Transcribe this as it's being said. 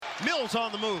Mills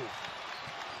on the move.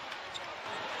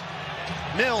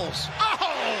 Mills.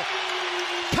 Oh!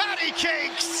 Patty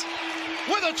cakes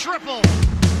with a triple.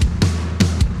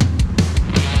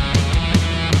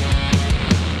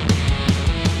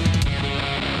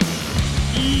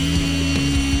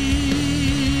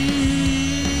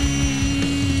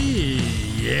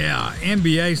 Yeah,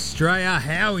 NBA Australia,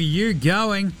 how are you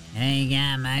going? How you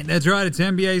going, mate? That's right, it's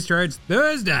NBA Australia. It's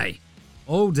Thursday,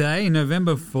 all day,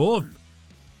 November 4th.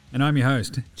 And I'm your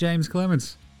host, James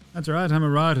Clements. That's right, I'm a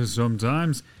writer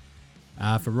sometimes.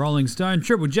 For Rolling Stone,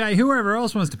 Triple J, whoever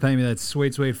else wants to pay me that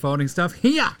sweet, sweet folding stuff,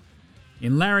 here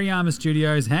in Larry Armour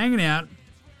Studios, hanging out,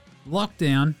 locked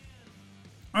down,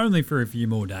 only for a few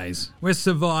more days. We're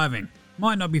surviving.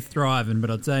 Might not be thriving,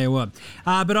 but I'll tell you what.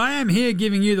 But I am here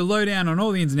giving you the lowdown on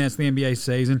all the ins and outs of the NBA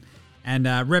season and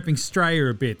repping Australia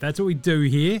a bit. That's what we do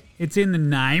here. It's in the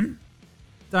name.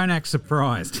 Don't act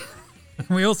surprised.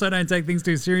 We also don't take things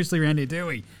too seriously around here, do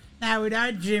we? No, we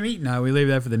don't, Jimmy. No, we leave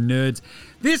that for the nerds.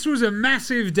 This was a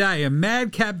massive day, a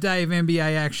madcap day of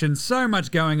NBA action. So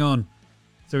much going on.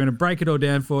 So we're going to break it all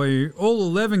down for you. All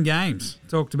 11 games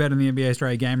talked about in the NBA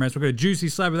Australia Game Race. We've got a juicy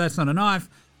slab of That's Not a Knife.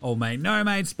 Old Mate, No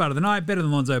Mate, Spud of the Night, Better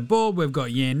Than Lonzo Ball. We've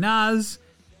got Yeah Naz.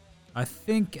 I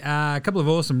think a couple of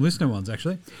awesome listener ones,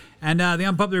 actually. And the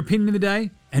unpopular opinion of the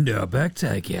day. And our back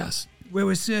takehouse, where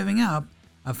we're serving up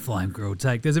a flame grilled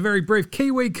take. There's a very brief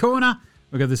Kiwi corner.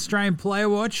 We've got the Australian Player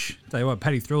Watch. Tell you what,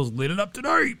 Paddy Thrill's lit it up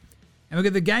today. And we've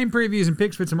got the game previews and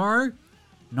picks for tomorrow.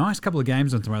 Nice couple of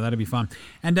games on tomorrow. That'll be fun.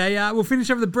 And we'll finish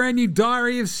off with the brand new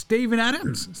Diary of Stephen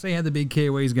Adams. See how the big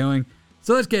Kiwi's going.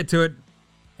 So let's get to it.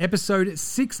 Episode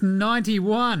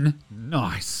 691.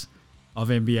 Nice. Of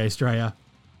NBA Australia.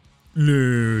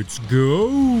 Let's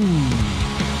go.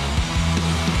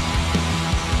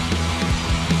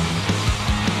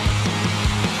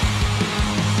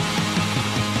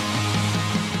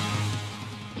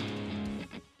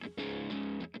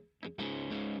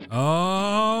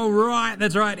 All right,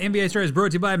 that's right. NBA Australia is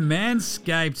brought to you by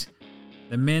Manscaped,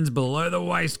 the men's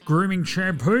below-the-waist grooming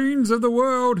champions of the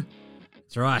world.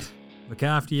 That's right. Look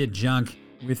after your junk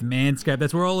with Manscaped.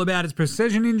 That's what we're all about. It's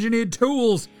precision-engineered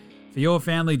tools for your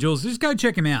family jewels. Just go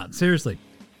check them out. Seriously.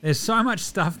 There's so much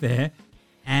stuff there.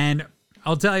 And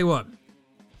I'll tell you what.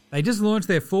 They just launched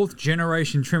their 4th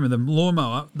generation trimmer, the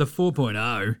lawnmower, the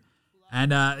 4.0.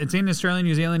 And it's in Australia and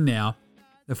New Zealand now.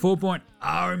 The 4.0,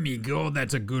 oh my God,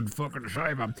 that's a good fucking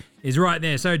shaver, is right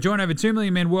there. So join over 2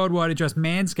 million men worldwide who trust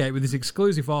Manscaped with this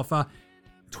exclusive offer.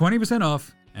 20%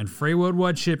 off and free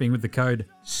worldwide shipping with the code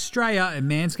STRAYA at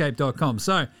manscaped.com.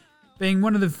 So, being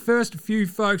one of the first few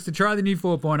folks to try the new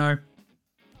 4.0,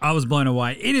 I was blown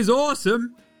away. It is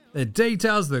awesome. The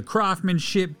details, the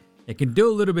craftsmanship, it can do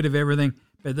a little bit of everything.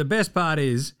 But the best part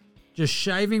is just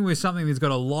shaving with something that's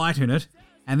got a light in it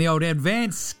and the old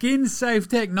advanced skin-safe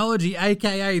technology,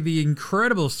 a.k.a. the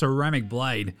incredible ceramic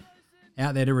blade,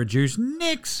 out there to reduce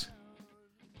nicks.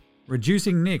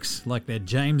 Reducing nicks like they're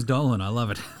James Dolan. I love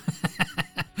it.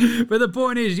 But the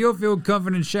point is, you'll feel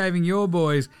confident shaving your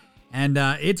boys, and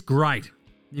it's great.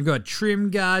 You've got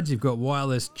trim guards, you've got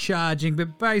wireless charging,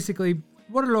 but basically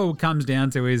what it all comes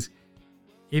down to is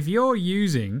if you're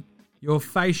using your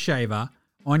face shaver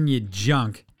on your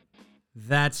junk,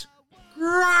 that's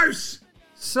gross.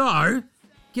 So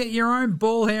get your own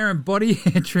ball hair and body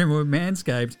hair trim with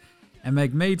Manscaped and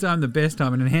make me time the best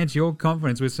time and enhance your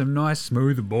confidence with some nice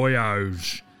smooth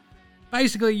boyos.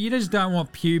 Basically, you just don't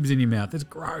want pubes in your mouth. It's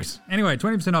gross. Anyway,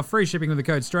 20% off free shipping with the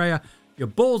code STRAYA. Your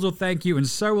balls will thank you, and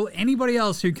so will anybody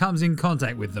else who comes in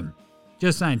contact with them.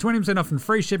 Just saying, 20% off and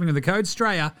free shipping with the code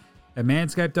STRAYA at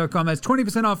manscaped.com. That's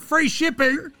 20% off free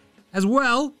shipping as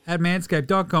well at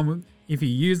manscaped.com if you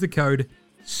use the code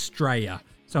STRAYA.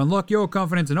 So unlock your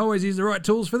confidence and always use the right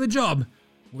tools for the job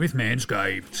with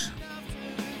Manscaped.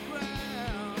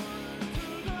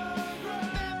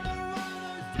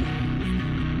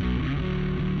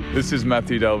 This is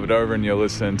Matthew Delvedova, and you're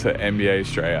listening to NBA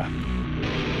Australia.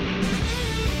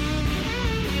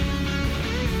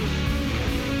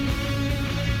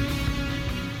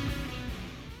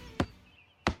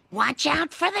 Watch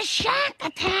out for the shark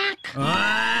attack.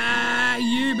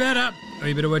 You better. Oh,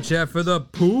 you better watch out for the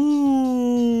pool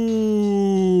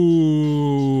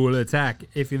attack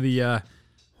if you're the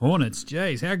Hornets.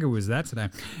 Jeez, how good was that today?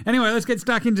 Anyway, let's get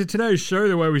stuck into today's show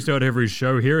the way we start every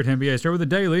show here at NBA Australia with a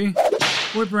daily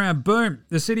whip around. Boom.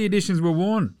 The city editions were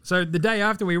worn. So the day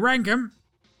after we rank them,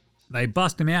 they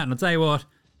bust them out. And I'll tell you what,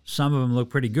 some of them look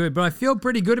pretty good. But I feel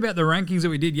pretty good about the rankings that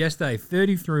we did yesterday,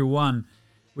 30 through 1.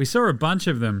 We saw a bunch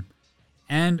of them.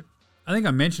 And I think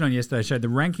I mentioned on yesterday's show, the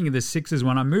ranking of the Sixers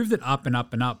one, I moved it up and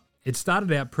up and up. It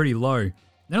started out pretty low.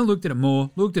 Then I looked at it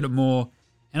more,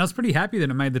 And I was pretty happy that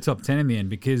it made the top 10 in the end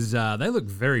because they look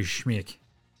very schmick.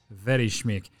 Very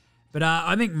schmick. But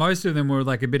I think most of them were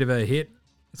like a bit of a hit,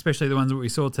 especially the ones that we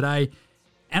saw today.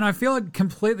 And I feel like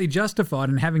completely justified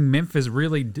in having Memphis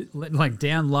really like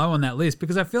down low on that list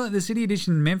because I feel like the City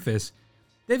Edition in Memphis,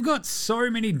 they've got so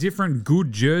many different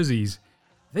good jerseys.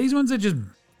 These ones are just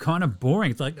kind of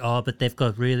boring. It's like, oh, but they've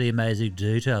got really amazing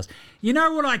details. You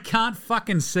know what I can't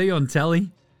fucking see on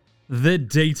telly? The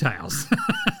details.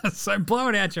 So blow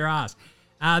it out your ass.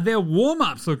 Their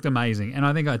warm-ups looked amazing. And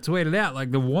I think I tweeted out,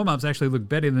 like, the warm-ups actually look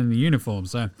better than the uniform.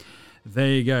 So there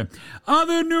you go.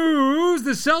 Other news,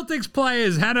 the Celtics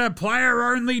players had a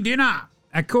player-only dinner,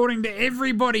 according to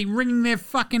everybody wringing their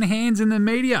fucking hands in the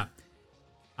media.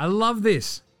 I love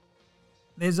this.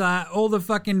 There's all the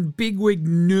fucking bigwig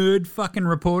nerd fucking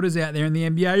reporters out there in the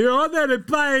NBA. Oh, they're a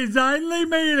players-only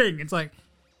meeting. It's like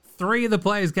 3 of the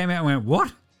players came out and went,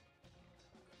 what?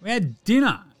 We had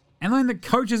dinner. And then the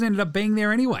coaches ended up being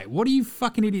there anyway. What are you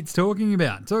fucking idiots talking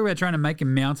about? Talk about trying to make a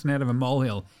mountain out of a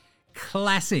molehill.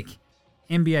 Classic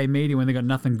NBA media when they got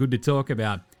nothing good to talk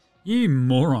about. You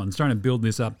morons trying to build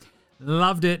this up.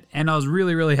 Loved it. And I was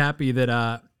really, really happy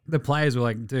that the players were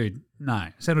like, dude, no,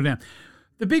 settle down.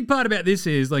 The big part about this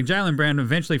is like Jaylen Brown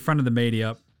eventually fronted the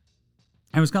media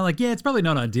and was kind of like, yeah, it's probably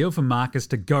not ideal for Marcus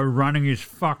to go running his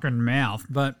fucking mouth.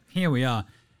 But here we are.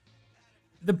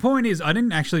 The point is, I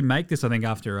didn't actually make this, I think,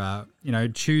 after,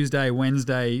 Tuesday,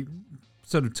 Wednesday,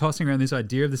 sort of tossing around this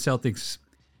idea of the Celtics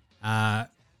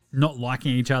not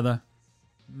liking each other.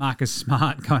 Marcus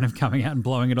Smart kind of coming out and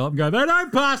blowing it up and going, they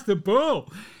don't pass the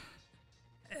ball.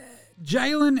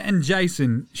 Jaylen and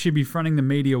Jason should be fronting the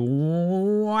media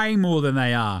way more than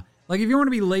they are. Like, if you want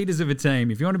to be leaders of a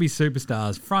team, if you want to be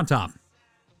superstars, front up.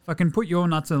 Fucking put your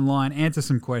nuts on the line, answer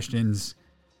some questions.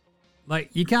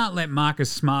 Like, you can't let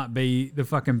Marcus Smart be the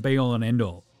fucking be-all and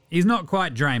end-all. He's not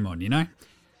quite Draymond, you know?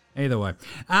 Either way.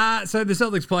 So the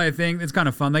Celtics player thing, it's kind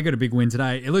of fun. They got a big win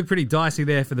today. It looked pretty dicey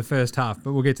there for the first half,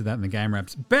 but we'll get to that in the game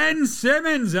wraps. Ben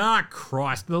Simmons!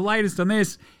 Christ. The latest on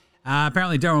this.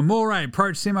 Apparently Daryl Morey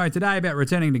approached Simo today about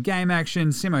returning to game action.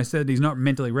 Simo said he's not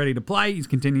mentally ready to play. He's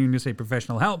continuing to seek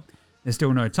professional help. There's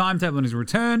still no timetable on his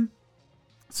return.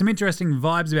 Some interesting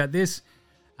vibes about this.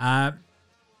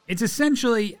 It's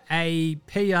essentially a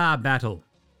PR battle,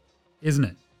 isn't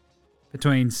it?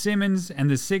 Between Simmons and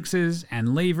the Sixers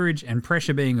and leverage and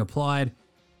pressure being applied.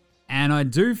 And I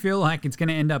do feel like it's going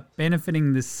to end up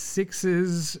benefiting the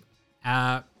Sixers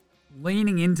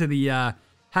leaning into the,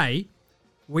 hey,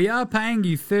 we are paying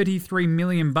you $33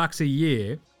 million a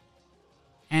year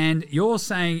and you're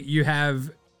saying you have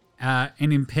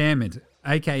an impairment,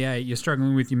 aka you're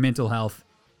struggling with your mental health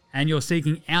and you're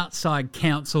seeking outside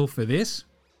counsel for this.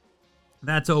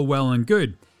 That's all well and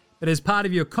good. But as part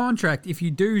of your contract, if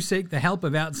you do seek the help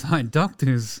of outside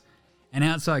doctors and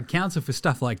outside counsel for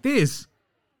stuff like this,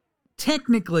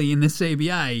 technically in the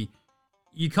CBA,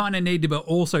 you kind of need to be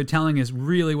also telling us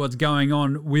really what's going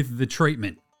on with the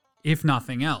treatment, if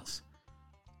nothing else.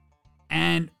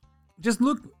 And just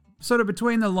look sort of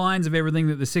between the lines of everything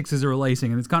that the Sixers are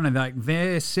releasing, and it's kind of like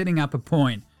they're setting up a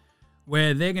point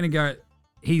where they're going to go,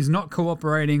 he's not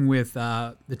cooperating with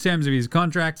the terms of his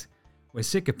contract. We're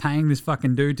sick of paying this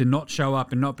fucking dude to not show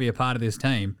up and not be a part of this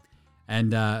team.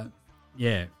 And,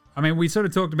 yeah. I mean, we sort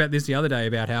of talked about this the other day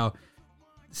about how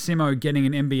Simo getting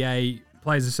an NBA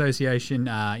Players Association,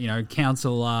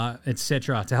 counsel,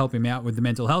 etc. to help him out with the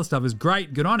mental health stuff is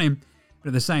great. Good on him. But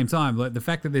at the same time, like, the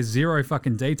fact that there's zero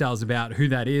fucking details about who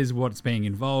that is, what's being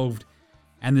involved,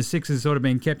 and the Sixers sort of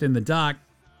being kept in the dark,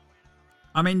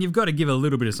 I mean, you've got to give a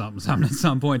little bit of something at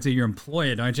some point to your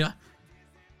employer, don't you?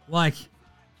 Like,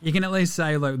 you can at least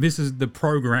say, like, this is the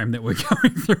program that we're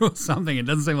going through or something. It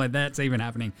doesn't seem like that's even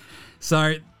happening.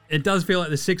 So it does feel like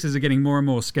the Sixers are getting more and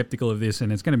more skeptical of this,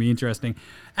 and it's going to be interesting.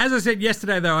 As I said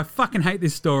yesterday, though, I fucking hate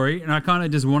this story, and I kind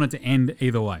of just want it to end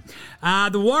either way.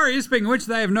 The Warriors, speaking of which,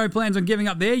 they have no plans on giving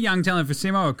up their young talent for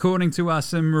Simo, according to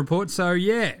some reports. So,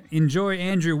 yeah, enjoy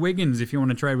Andrew Wiggins if you want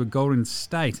to trade with Golden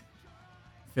State.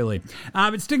 Philly.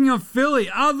 But sticking on Philly,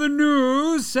 other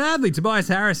news, sadly, Tobias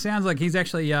Harris sounds like he's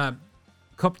actually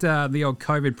copped the old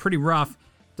COVID pretty rough.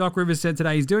 Doc Rivers said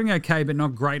today he's doing okay, but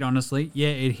not great, honestly. Yeah,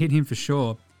 it hit him for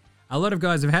sure. A lot of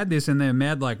guys have had this and they're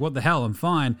mad like, what the hell, I'm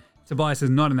fine. Tobias is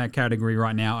not in that category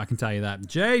right now, I can tell you that.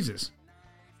 Jesus.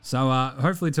 So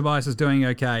hopefully Tobias is doing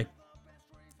okay.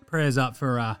 Prayers up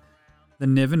for the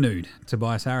never nude,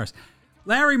 Tobias Harris.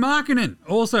 Larry Markkinen,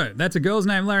 also, that's a girl's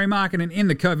name, Larry Markkinen, in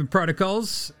the COVID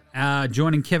protocols.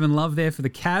 Joining Kevin Love there for the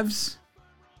Cavs.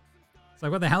 It's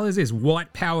like, what the hell is this?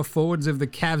 White power forwards of the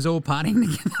Cavs all partying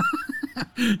together?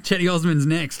 Chetty Osman's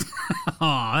next.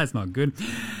 Oh, that's not good.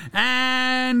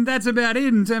 And that's about it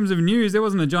in terms of news. There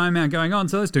wasn't a giant amount going on,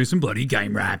 so let's do some bloody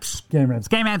game wraps. Game wraps.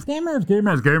 Today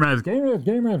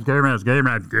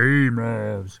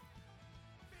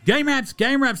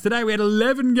we had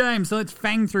 11 games, so let's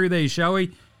fang through these, shall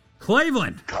we?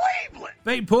 Cleveland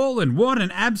beat Portland. What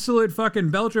an absolute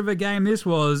fucking belter of a game this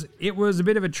was. It was a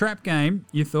bit of a trap game,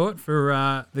 you thought,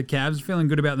 for the Cavs, feeling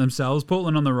good about themselves.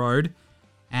 Portland on the road,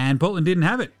 and Portland didn't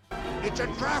have it. It's a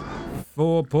trap.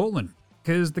 For Portland,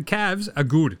 because the Cavs are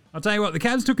good. I'll tell you what, the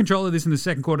Cavs took control of this in the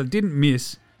second quarter, didn't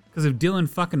miss because of Dylan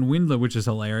fucking Windler, which is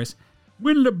hilarious.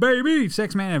 Windler, baby!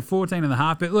 Sex Man had 14 and a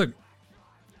half, but look,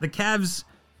 the Cavs,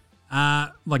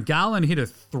 Garland hit a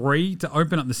 3 to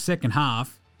open up the second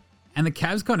half, and the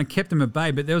Cavs kind of kept them at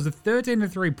bay, but there was a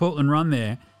 13-3 Portland run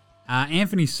there.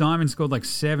 Anthony Simon scored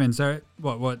 7, so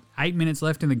 8 minutes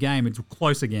left in the game, it's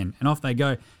close again, and off they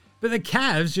go. But the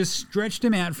Cavs just stretched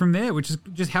him out from there, which is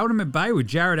just held him at bay with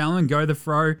Jared Allen go the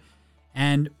throw,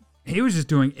 and he was just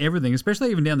doing everything,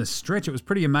 especially even down the stretch. It was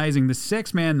pretty amazing. The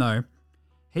Sex Man, though,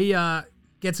 he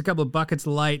gets a couple of buckets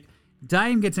late.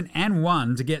 Dame gets an and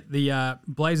 1 to get the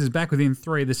Blazers back within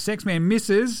 3. The Sex Man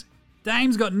misses.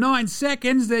 Dame's got 9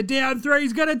 seconds. They're down 3.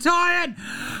 He's going to tie it.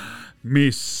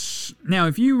 Miss. Now,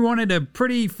 if you wanted a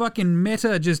pretty fucking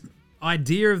meta just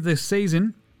idea of the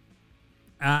season,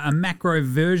 a macro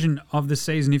version of the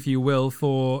season, if you will,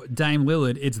 for Dame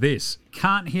Lillard, it's this.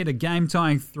 Can't hit a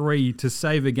game-tying 3 to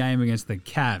save a game against the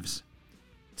Cavs.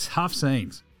 Tough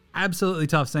scenes. Absolutely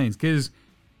tough scenes, because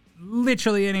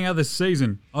literally any other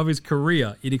season of his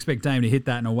career, you'd expect Dame to hit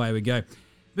that and away we go.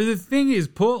 But the thing is,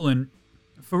 Portland,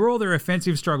 for all their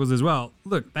offensive struggles as well,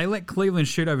 look, they let Cleveland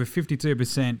shoot over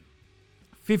 52%,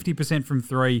 50% from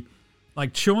 3.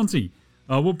 Like Chauncey.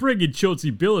 We'll bring in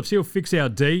Chauncey Billups. He'll fix our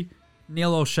D.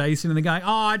 Neil O'Shea sitting there going,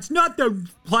 it's not the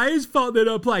players' fault that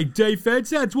I play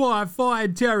defense. That's why I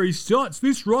fired Terry Stotts.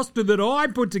 This roster that I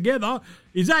put together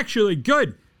is actually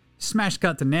good. Smash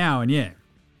cut to now, and yeah,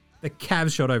 the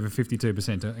Cavs shot over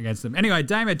 52% against them. Anyway,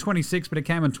 Dame had 26, but it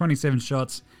came on 27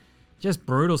 shots. Just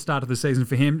brutal start of the season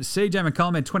for him. CJ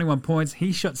McCollum had 21 points.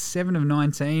 He shot 7 of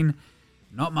 19.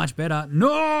 Not much better.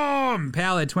 Norm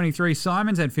Powell had 23.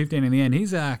 Simons had 15 in the end.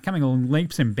 He's coming on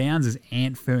leaps and bounds as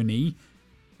Ant Fernie.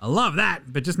 I love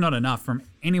that, but just not enough from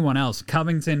anyone else.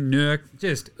 Covington, Nurk,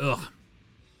 just, ugh.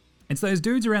 It's those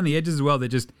dudes around the edges as well that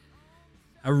just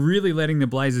are really letting the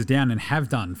Blazers down and have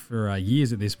done for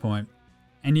years at this point.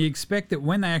 And you expect that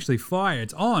when they actually fire,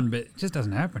 it's on, but it just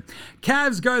doesn't happen.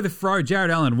 Cavs go the throw.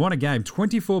 Jared Allen won a game.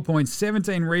 24 points,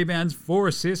 17 rebounds, 4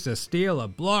 assists, a steal, a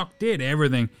block, did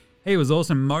everything. He was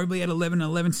awesome. Mobley had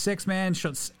 11. Sex Man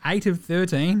shot 8 of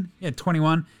 13. He had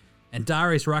 21. And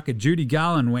Darius Rucker, Judy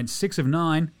Garland went 6 of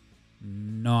 9.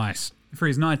 Nice. For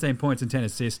his 19 points and 10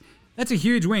 assists. That's a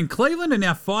huge win. Cleveland are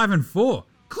now 5-4.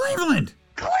 Cleveland!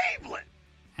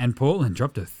 And Portland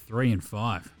dropped to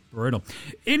 3-5. Brutal.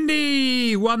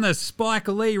 Indy won the Spike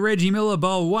Lee Reggie Miller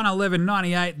Bowl,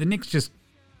 111-98. The Knicks just,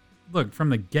 look, from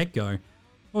the get-go,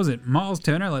 what was it? Miles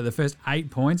Turner, the first 8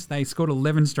 points. They scored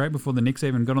 11 straight before the Knicks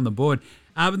even got on the board.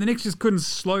 But the Knicks just couldn't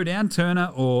slow down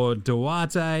Turner or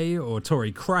Duarte or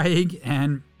Torrey Craig.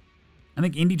 And I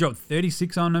think Indy dropped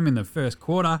 36 on them in the first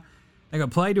quarter. They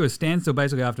got played to a standstill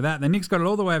basically after that. The Knicks got it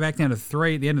all the way back down to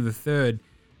 3 at the end of the third.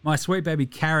 My sweet baby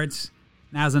Carrots.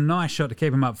 Now, it was a nice shot to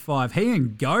keep them up 5. He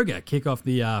and Goga kick off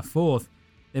the fourth.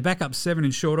 They're back up 7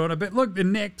 in short order. But look, the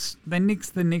Knicks.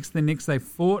 They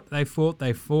fought.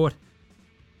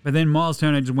 But then Miles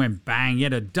Turner just went bang. He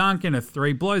had a dunk and a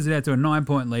 3. Blows it out to a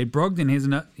 9-point lead. Brogdon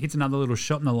hits another little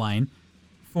shot in the lane.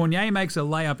 Fournier makes a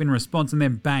layup in response. And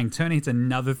then bang. Turner hits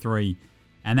another 3.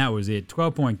 And that was it.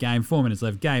 12-point game. 4 minutes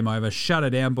left. Game over. Shut it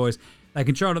down, boys. They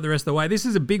controlled it the rest of the way. This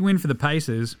is a big win for the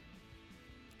Pacers.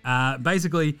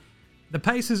 Basically, the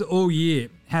Pacers all year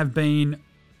have been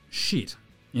shit.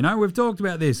 You know, we've talked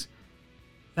about this.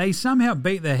 They somehow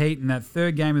beat the Heat in that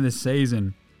third game of the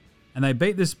season. And they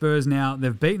beat the Spurs now.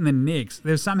 They've beaten the Knicks.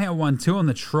 They've somehow won 2 on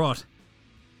the trot.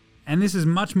 And this is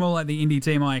much more like the Indy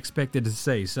team I expected to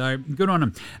see. So, good on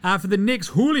them. For the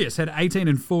Knicks, Julius had 18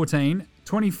 and 14.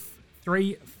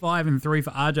 23, 5 and 3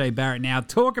 for RJ Barrett. Now,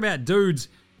 talk about dudes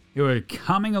who are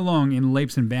coming along in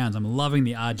leaps and bounds. I'm loving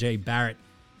the RJ Barrett.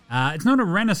 It's not a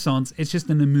renaissance, it's just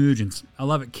an emergence. I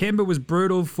love it. Kemba was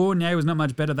brutal. Fournier was not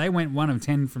much better. They went 1 of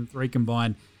 10 from 3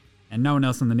 combined, and no one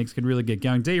else on the Knicks could really get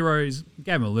going. D-Rose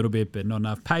gave him a little bit, but not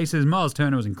enough. Pacers, Miles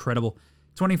Turner was incredible.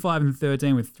 25 and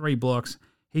 13 with 3 blocks.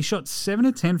 He shot 7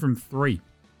 of 10 from 3.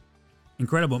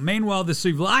 Incredible. Meanwhile, the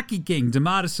Souvlaki King,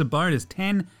 Domantas Sabonis,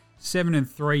 10, 7 and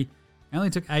 3. Only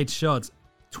took 8 shots.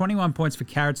 21 points for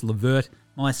Carrots. LeVert,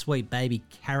 my sweet baby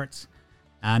Carrots.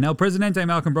 Nel Presidente,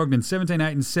 Malcolm Brogdon, 17,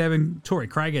 8, and 7. Torrey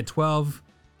Craig at 12.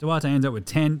 Duarte ends up with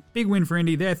 10. Big win for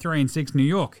Indy. They're 3 and 6. New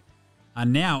York are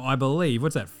now, I believe,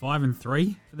 5 and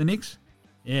 3 for the Knicks?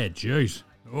 Yeah, jeez.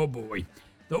 Oh, boy.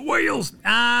 The wheels.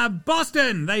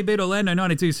 Boston. They beat Orlando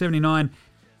 92-79.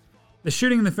 The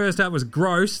shooting in the first half was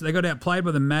gross. They got outplayed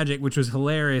by the Magic, which was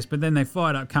hilarious, but then they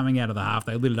fired up coming out of the half.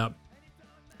 They lit it up.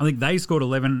 I think they scored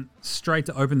 11 straight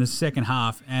to open the second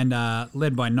half and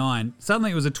led by 9.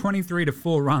 Suddenly it was a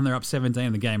 23-4 run. They're up 17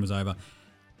 and the game was over.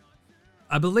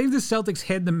 I believe the Celtics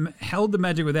held the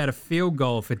Magic without a field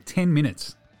goal for 10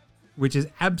 minutes, which is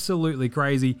absolutely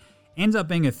crazy. Ends up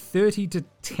being a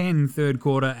 30-10 third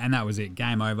quarter, and that was it.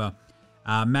 Game over.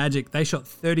 Magic, they shot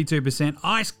 32%.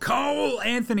 Ice cold.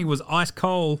 Anthony was ice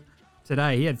cold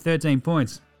today. He had 13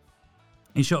 points.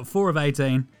 He shot 4 of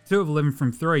 18, 2 of 11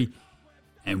 from 3.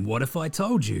 And what if I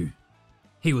told you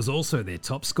he was also their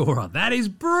top scorer? That is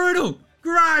brutal.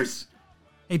 Gross.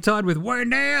 He tied with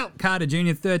Wendell Carter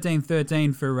Jr.,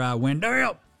 13-13 for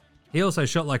Wendell. He also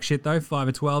shot like shit, though, 5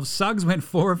 of 12. Suggs went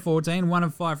 4 of 14, 1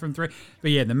 of 5 from 3.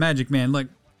 But yeah, the Magic, man, look,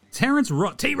 Terrence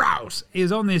T-Rose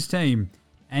is on this team.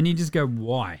 And you just go,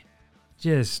 why?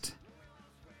 Just,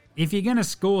 if you're going to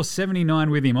score 79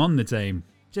 with him on the team,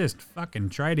 just fucking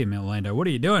trade him, Orlando. What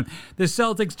are you doing? The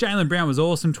Celtics, Jaylen Brown was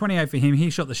awesome. 28 for him. He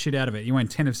shot the shit out of it. He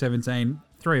went 10 of 17,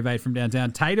 3 of 8 from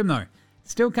downtown. Tatum, though,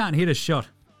 still can't hit a shot.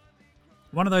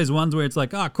 One of those ones where it's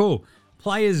like, oh, cool.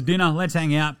 Players' dinner. Let's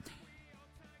hang out.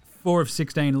 4 of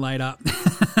 16 later.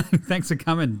 Thanks for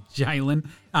coming, Jason.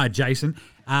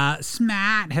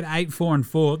 Smart had 8, 4, and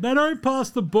 4. They don't pass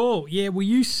the ball. Yeah, well,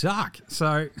 you suck.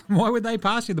 So why would they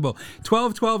pass you the ball?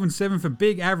 12, 12, and 7 for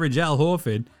big average Al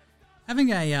Horford.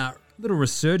 Having a little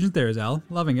resurgence there as Al.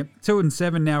 Loving it. 2 and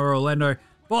 7 now are Orlando.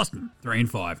 Boston, 3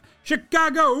 and 5.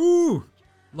 Chicago, ooh,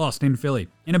 lost in Philly.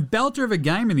 In a belter of a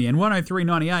game in the end,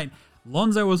 103-98.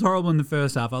 Lonzo was horrible in the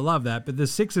first half. I love that. But the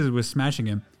Sixers were smashing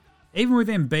him. Even with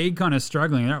Embiid kind of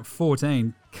struggling, they're up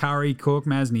 14. Curry,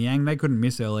 Korkmaz, Niang, they couldn't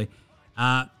miss early.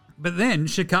 But then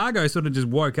Chicago sort of just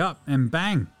woke up and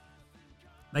bang.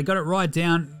 They got it right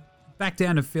down, back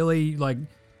down to Philly, like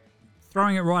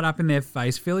throwing it right up in their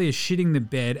face. Philly is shitting the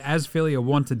bed, as Philly are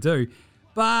wont to do.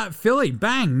 But Philly,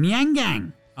 bang, Niang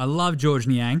gang. I love George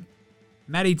Niang.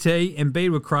 Matty T,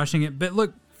 Embiid were crushing it. But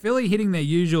look, Philly hitting their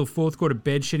usual fourth quarter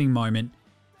bed shitting moment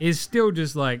is still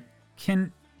just like,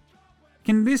 can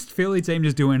this Philly team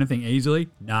just do anything easily?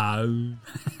 No.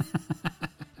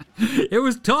 It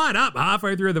was tied up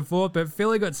halfway through the fourth, but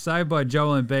Philly got saved by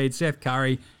Joel Embiid, Seth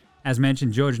Curry, as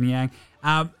mentioned, George Niang.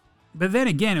 But then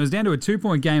again, it was down to a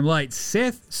 2-point game late.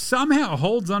 Seth somehow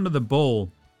holds onto the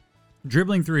ball,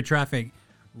 dribbling through traffic,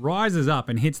 rises up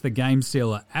and hits the game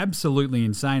sealer. Absolutely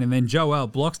insane. And then Joel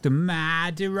blocks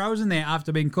DeRozan there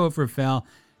after being called for a foul.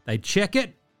 They check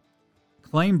it.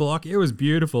 Clean block. It was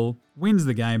beautiful. Wins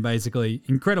the game, basically.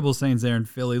 Incredible scenes there in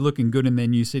Philly, looking good in their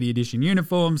new City Edition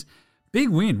uniforms. Big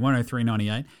win,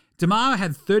 103-98. DeMar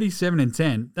had 37 and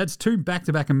 10. That's 2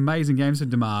 back-to-back amazing games for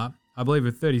DeMar, I believe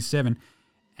with 37.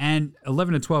 And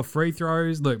 11 to 12 free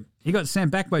throws. Look, he got sent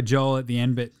back by Joel at the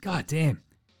end, but goddamn,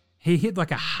 he hit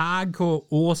like a hardcore,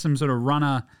 awesome sort of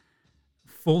runner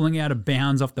falling out of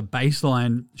bounds off the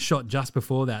baseline shot just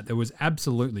before that. There was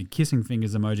absolutely kissing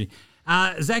fingers emoji.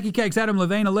 Zachy Cakes, Adam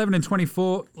Levine, 11 of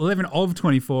 24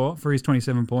 for his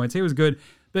 27 points. He was good.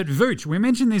 But Vooch, we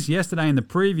mentioned this yesterday in the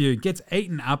preview, gets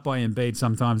eaten up by Embiid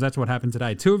sometimes. That's what happened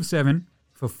today. 2 of 7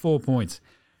 for 4 points.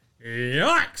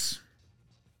 Yikes!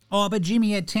 Oh, but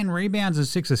Jimmy had 10 rebounds and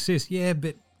 6 assists. Yeah,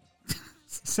 but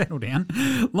settle down.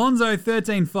 Lonzo,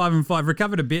 13, 5 and 5.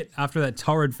 Recovered a bit after that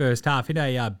torrid first half. Hit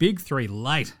a big 3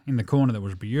 late in the corner that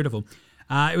was beautiful.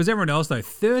 It was everyone else, though.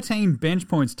 13 bench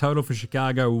points total for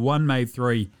Chicago. 1 made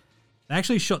 3. They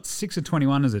actually shot 6 of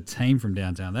 21 as a team from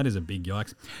downtown. That is a big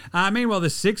yikes. Meanwhile, the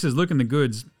Sixers looking the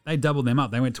goods. They doubled them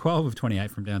up. They went 12 of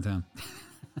 28 from downtown.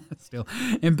 Still.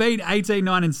 Embiid, 18,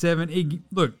 9 and 7.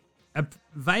 Look, a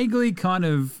vaguely kind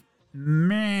of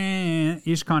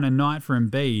meh-ish kind of night for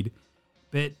Embiid,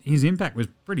 but his impact was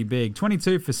pretty big.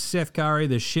 22 for Seth Curry,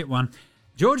 the shit one.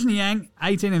 George Niang,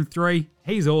 18 and 3.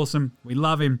 He's awesome. We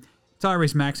love him.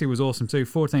 Tyrese Maxey was awesome too.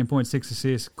 14 points, 6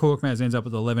 assists. Korkmaz ends up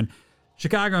with 11.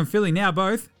 Chicago and Philly now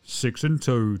both 6 and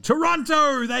 2.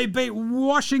 Toronto, they beat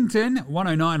Washington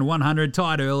 109-100,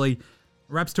 tied early.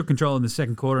 Raps took control in the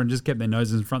second quarter and just kept their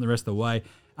noses in front the rest of the way.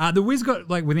 The Wiz got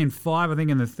like within 5, I think,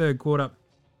 in the third quarter,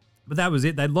 but that was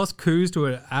it. They'd lost Kuz to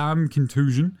an arm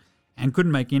contusion and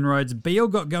couldn't make inroads. Beal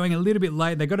got going a little bit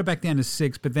late. They got it back down to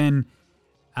 6, but then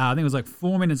I think it was like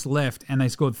 4 minutes left and they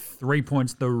scored 3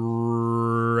 points the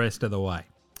rest of the way.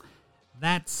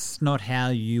 That's not how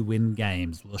you win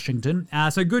games, Washington.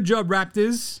 So good job,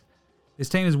 Raptors. This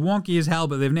team is wonky as hell,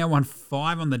 but they've now won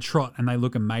 5 on the trot, and they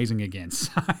look amazing again.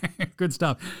 So good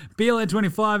stuff. Beal had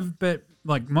 25, but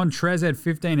like Montrez had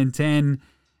 15 and 10.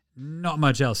 Not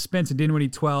much else. Spencer Dinwiddie,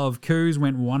 12. Kuz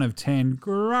went 1 of 10.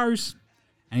 Gross.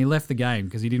 And he left the game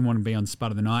because he didn't want to be on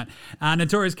Spud of the Night.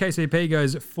 Notorious KCP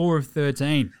goes 4 of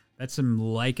 13. That's some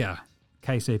Laker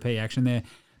KCP action there.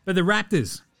 But the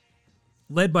Raptors,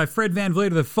 led by Fred VanVleet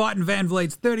of the Fighting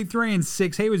VanVleets, 33 and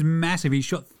 6. He was massive. He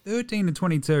shot 13 to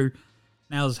 22.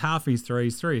 Nails half his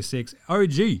threes, 3 of 6. The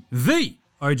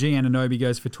OG Anunoby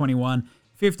goes for 21.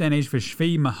 15 each for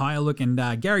Shvi Mihailuk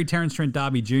and Gary Terrence Trent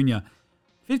D'Arby Jr.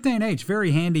 15 each,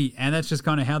 very handy, and that's just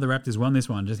kind of how the Raptors won this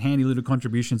one. Just handy little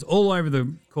contributions all over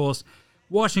the course.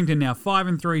 Washington now 5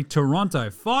 and 3. Toronto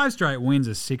 5 straight wins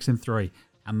at 6 and 3.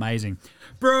 Amazing.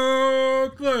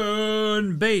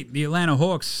 Brooklyn beat the Atlanta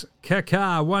Hawks.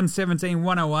 Kaka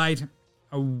 117-108.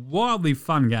 A wildly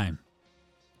fun game.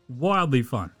 Wildly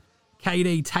fun.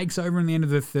 KD takes over in the end of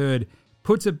the third.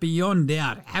 Puts it beyond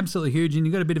doubt. Absolutely huge. And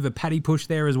you got a bit of a patty push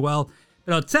there as well.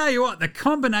 But I'll tell you what, the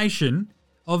combination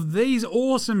of these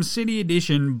awesome City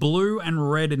Edition blue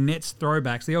and red Nets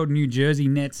throwbacks, the old New Jersey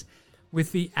Nets,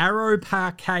 with the Arrow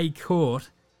Parquet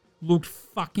court, looked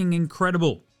fucking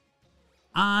incredible.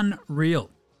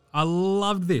 Unreal. I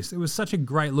loved this. It was such a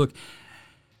great look.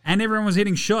 And everyone was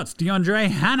hitting shots. DeAndre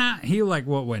Hanna, he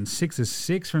went 6 of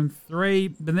 6 from 3.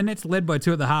 But the Nets led by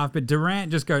 2 at the half. But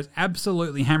Durant just goes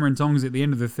absolutely hammer and tongs at the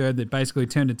end of the third that basically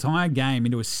turned an entire game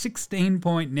into a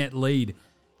 16-point net lead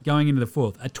going into the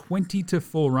fourth. A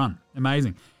 20-4 run.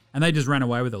 Amazing. And they just ran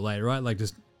away with it later, right?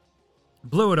 Just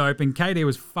blew it open. KD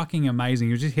was fucking amazing.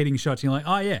 He was just hitting shots. You're like,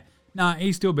 oh yeah. Nah,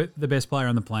 he's still the best player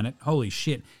on the planet. Holy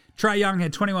shit. Trae Young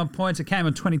had 21 points. It came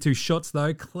on 22 shots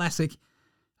though. Classic.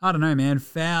 I don't know, man.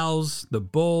 Fouls, the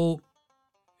ball.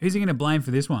 Who's he going to blame for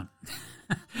this one?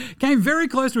 Came very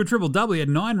close to a triple-double. He had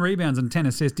 9 rebounds and 10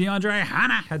 assists. DeAndre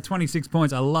Hanna had 26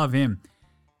 points. I love him.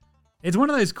 It's one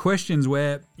of those questions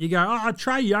where you go,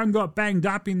 Trae Young got banged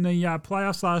up in the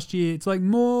playoffs last year. It's like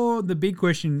more the big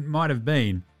question might have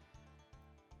been,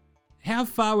 how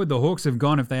far would the Hawks have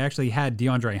gone if they actually had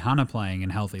DeAndre Hanna playing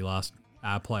and healthy last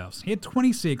playoffs? He had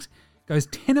 26, goes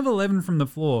 10 of 11 from the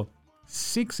floor.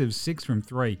 6 of 6 from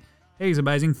 3. He's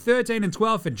amazing. 13 and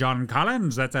 12 for John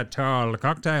Collins. That's a tall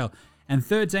cocktail. And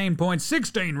 13 points,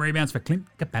 16 rebounds for Clint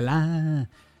Capella.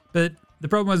 But the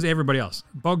problem was everybody else.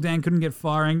 Bogdan couldn't get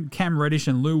firing. Cam Reddish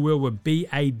and Lou Will were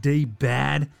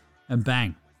bad. And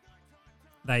bang.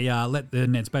 They let the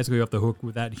Nets basically off the hook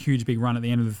with that huge big run at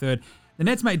the end of the third. The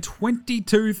Nets made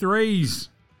 22 threes.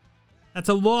 That's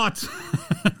a lot.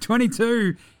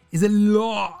 22 is a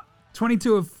lot.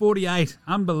 22 of 48.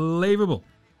 Unbelievable.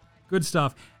 Good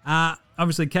stuff.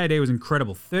 Obviously, KD was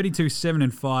incredible. 32, 7,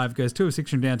 and 5. Goes 2 of 6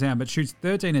 from downtown, but shoots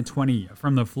 13 and 20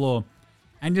 from the floor.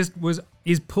 And just was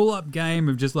his pull-up game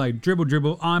of just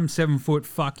dribble. I'm 7 foot.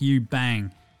 Fuck you.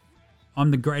 Bang.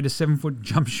 I'm the greatest 7-foot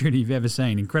jump shooter you've ever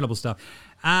seen. Incredible stuff.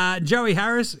 Joey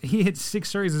Harris, he hit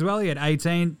 6 threes as well. He had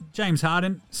 18. James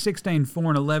Harden, 16, 4,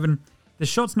 and 11. The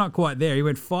shot's not quite there. He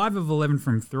went 5 of 11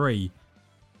 from 3.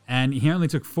 And he only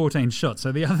took 14 shots.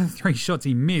 So the other 3 shots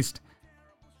he missed.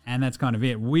 And that's kind of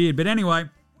it. Weird. But anyway,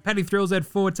 Patty Thrills had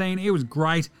 14. It was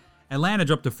great. Atlanta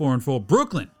dropped to 4 and 4.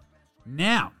 Brooklyn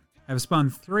now have spun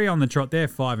 3 on the trot. They're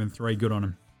 5 and 3. Good on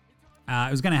them.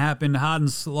 It was going to happen. Harden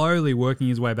slowly working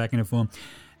his way back into form.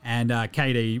 And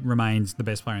KD remains the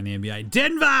best player in the NBA.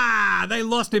 Denver! They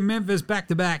lost in Memphis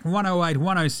back-to-back.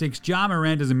 108-106. Ja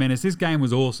Morant is a menace. This game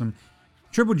was awesome.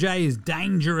 Triple J is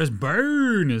dangerous.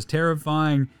 Boone is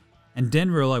terrifying. And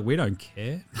Denver are like, we don't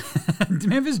care.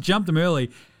 Memphis jumped them early.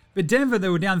 But Denver, they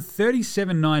were down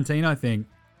 37-19, I think.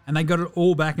 And they got it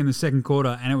all back in the second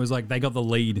quarter. And it was like they got the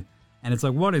lead. And it's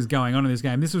like, what is going on in this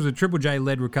game? This was a Triple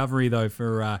J-led recovery, though,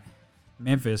 for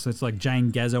Memphis. It's like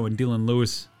Jane Gazzo and Dylan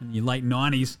Lewis in your late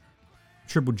 90s.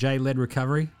 Triple J-led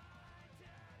recovery.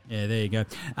 Yeah, there you go.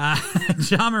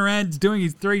 Ja Morant's doing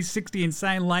his 360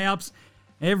 insane layups.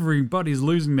 Everybody's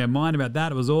losing their mind about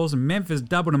that. It was awesome. Memphis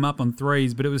doubled him up on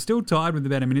threes, but it was still tied with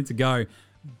about a minute to go.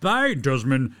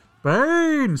 Desmond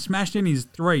Bain smashed in his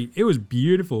 3. It was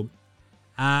beautiful.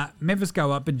 Memphis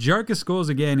go up, but Joker scores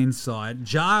again inside.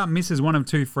 Ja misses 1 of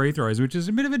 2 free throws, which is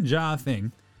a bit of a Ja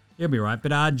thing. He'll be right.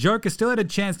 But Joker still had a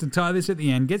chance to tie this at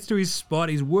the end. Gets to his spot.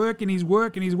 He's working.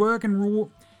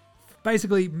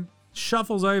 Basically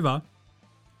shuffles over,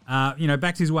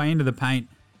 backs his way into the paint.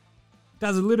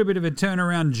 Does a little bit of a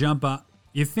turnaround jumper.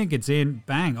 You think it's in.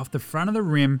 Bang. Off the front of the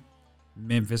rim.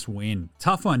 Memphis win.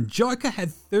 Tough one. Joker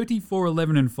had 34,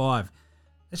 11, and 5.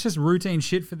 That's just routine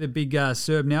shit for the big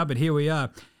Serb now, but here we are.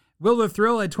 Will the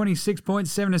Thrill had 26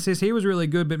 points, 7 assists. He was really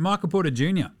good, but Michael Porter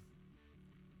Jr.,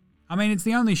 I mean, it's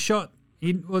the only shot.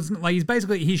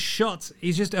 His shots,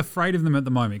 he's just afraid of them at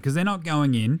the moment because they're not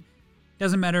going in.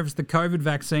 Doesn't matter if it's the COVID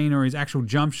vaccine or his actual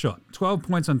jump shot. 12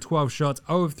 points on 12 shots,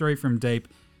 0 of 3 from deep.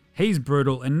 He's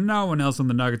brutal, and no one else on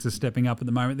the Nuggets is stepping up at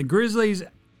the moment. The Grizzlies,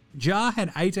 Jar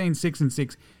had 18, 6 and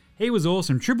 6. He was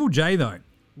awesome. Triple J, though,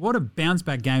 what a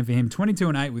bounce-back game for him. 22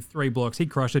 and 8 with 3 blocks. He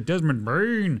crushed it. Desmond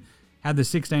Boone had the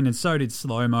 16, and so did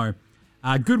Slow-Mo.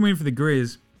 Good win for the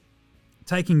Grizz.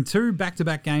 Taking 2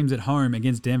 back-to-back games at home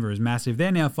against Denver is massive.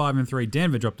 They're now 5-3.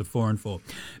 Denver dropped to 4-4.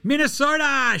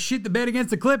 Minnesota shit the bed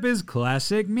against the Clippers.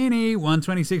 Classic Mini.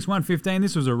 126-115.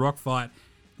 This was a rock fight.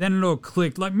 Then it all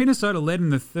clicked. Like, Minnesota led in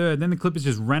the third. Then the Clippers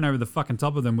just ran over the fucking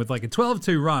top of them with like a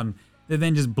 12-2 run that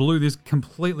then just blew this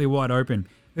completely wide open.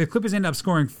 The Clippers end up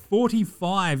scoring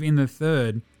 45 in the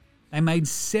third. They made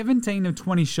 17 of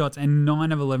 20 shots and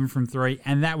 9 of 11 from 3,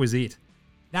 and that was it.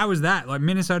 That was that. Like,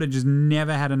 Minnesota just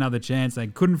never had another chance. They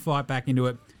couldn't fight back into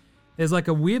it. There's like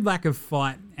a weird lack of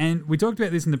fight. And we talked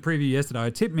about this in the preview yesterday. I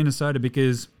tipped Minnesota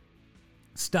because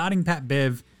starting Pat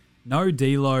Bev, no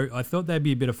D-Lo. I thought there'd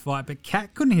be a bit of fight, but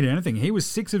Cat couldn't hit anything. He was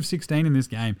 6 of 16 in this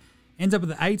game. Ends up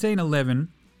with 18-11,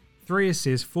 3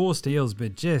 assists, 4 steals,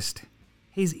 but just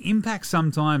his impact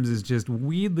sometimes is just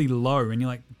weirdly low. And you're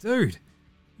like, dude,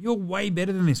 you're way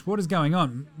better than this. What is going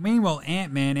on? Meanwhile,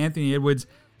 Ant-Man, Anthony Edwards,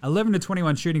 11 to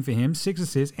 21 shooting for him, 6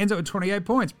 assists, ends up with 28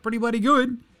 points. Pretty bloody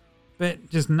good, but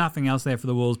just nothing else there for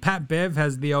the Wolves. Pat Bev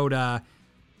has the old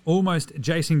almost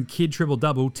Jason Kidd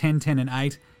triple-double, 10, 10, and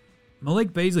 8.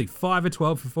 Malik Beasley, 5 of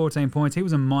 12 for 14 points. He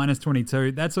was a minus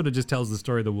 22. That sort of just tells the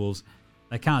story of the Wolves.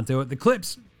 They can't do it. The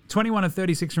Clips, 21 of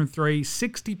 36 from 3,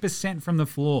 60% from the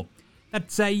floor.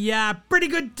 That's a pretty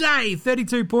good day.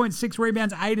 32 points, 6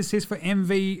 rebounds, 8 assists for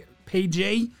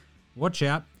MVPG. Watch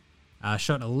out.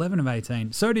 Shot 11 of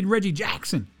 18. So did Reggie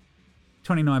Jackson.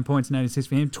 29 points and 8 assists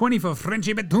for him. 20 for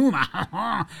Frenchie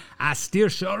Batuma. Steer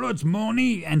Charlotte's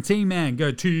money. And T-Man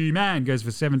goes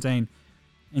for 17,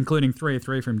 including 3 of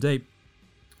 3 from deep.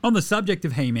 On the subject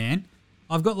of He-Man,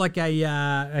 I've got like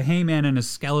a He-Man and a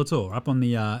Skeletor up on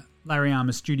the Larry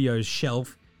Armour Studios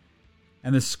shelf.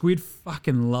 And the squid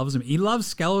fucking loves him. He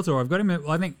loves Skeletor. I've got him,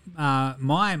 I think,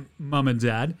 my mum and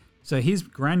dad. So his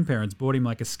grandparents bought him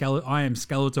like I Am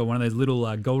Skeletor, one of those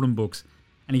little golden books.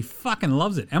 And he fucking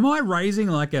loves it. Am I raising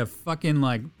like a fucking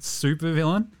like super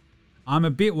villain? I'm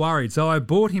a bit worried. So I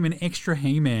bought him an extra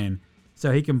He-Man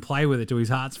so he can play with it to his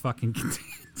heart's fucking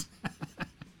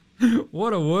content.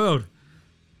 What a world.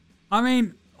 I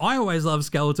mean, I always loved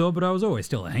Skeletor, but I was always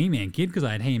still a He-Man kid because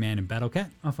I had He-Man and Battle Cat.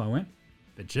 Off I went.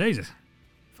 But Jesus.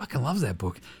 Fucking loves that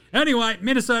book. Anyway,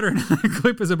 Minnesota and the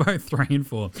Clippers are both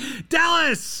 3-4.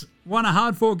 Dallas won a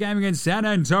hard-fought game against San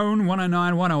Antonio,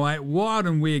 109-108. Wild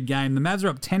and weird game. The Mavs are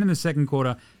up 10 in the second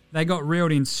quarter. They got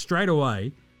reeled in straight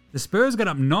away. The Spurs got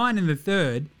up 9 in the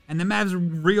third, and the Mavs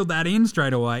reeled that in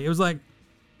straight away. It was like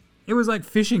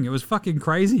fishing. It was fucking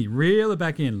crazy. Reel it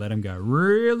back in, let him go.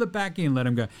 Reel it back in, let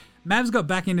him go. Mavs got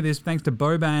back into this thanks to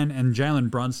Boban and Jalen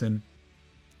Brunson.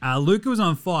 Luka was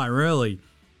on fire early,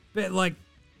 but like,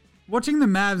 watching the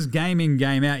Mavs game in,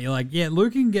 game out, you're like, yeah,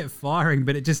 Luka can get firing,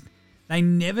 but they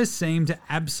never seem to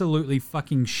absolutely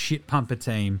fucking shit pump a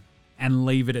team and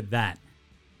leave it at that.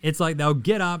 It's like they'll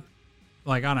get up,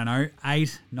 like, I don't know,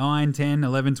 8, 9, 10,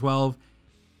 11, 12,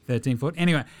 13 foot.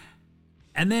 Anyway,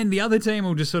 and then the other team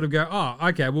will just sort of go, oh,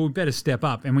 okay, well, we better step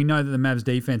up. And we know that the Mavs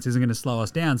defense isn't going to slow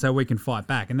us down so we can fight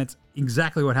back. And that's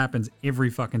exactly what happens every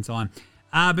fucking time.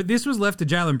 But this was left to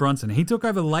Jalen Brunson. He took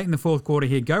over late in the fourth quarter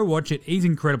here. Go watch it. He's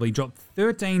incredible. He dropped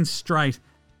 13 straight.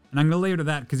 And I'm going to leave it at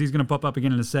that because he's going to pop up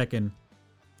again in a second.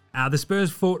 The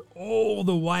Spurs fought all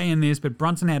the way in this, but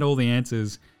Brunson had all the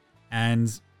answers.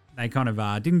 And they kind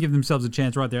of didn't give themselves a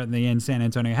chance right there at the end. San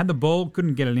Antonio had the ball,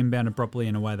 couldn't get it inbounded properly,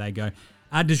 and away they go.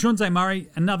 DeJounte Murray,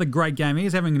 another great game.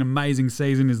 He's having an amazing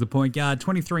season as the point guard.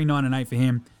 23, 9, and 8 for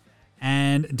him.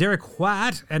 And Derek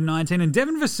White at 19. And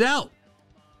Devin Vassell.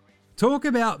 Talk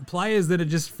about players that are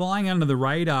just flying under the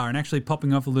radar and actually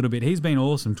popping off a little bit. He's been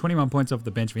awesome. 21 points off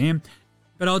the bench for him.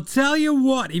 But I'll tell you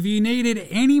what, if you needed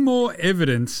any more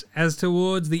evidence as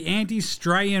towards the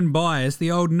anti-Australian bias,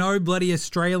 the old no bloody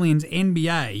Australians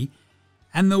NBA,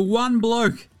 and the one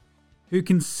bloke who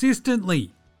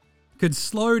consistently could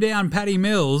slow down Patty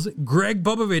Mills, Greg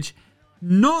Popovich,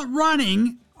 not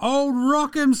running old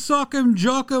Rock'em, Sock'em,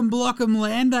 Jock'em, Block'em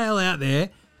Landale out there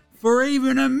for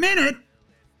even a minute,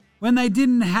 when they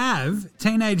didn't have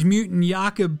Teenage Mutant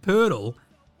Jakob Poeltl.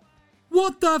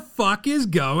 What the fuck is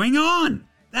going on?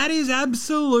 That is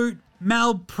absolute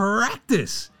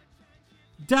malpractice.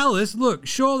 Dallas, look,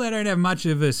 sure they don't have much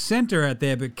of a center out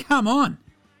there, but come on.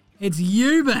 It's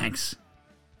Eubanks.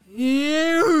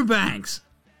 Eubanks.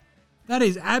 That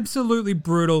is absolutely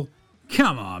brutal.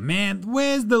 Come on, man.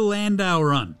 Where's the Landale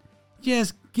run?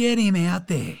 Just get him out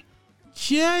there.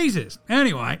 Jesus.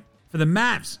 Anyway, for the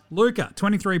Mavs, Luka,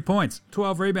 23 points,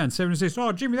 12 rebounds, 7 assists.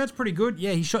 Oh, Jimmy, that's pretty good.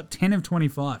 Yeah, he shot 10 of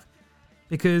 25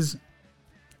 because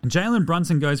Jalen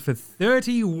Brunson goes for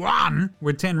 31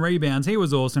 with 10 rebounds. He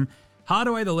was awesome.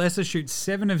 Hardaway, the lesser, shoots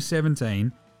 7 of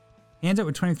 17. He ends up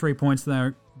with 23 points,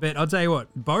 though. But I'll tell you what,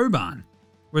 Boban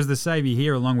was the savior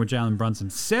here along with Jalen Brunson.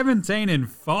 17 and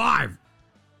 5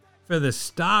 for the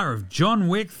star of John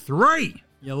Wick 3.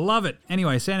 You love it.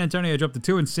 Anyway, San Antonio dropped to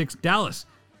 2 and 6. Dallas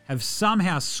have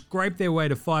somehow scraped their way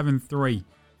to 5 and 3.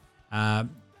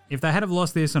 If they had have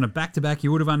lost this on a back-to-back,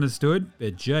 you would have understood.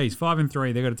 But geez, 5 and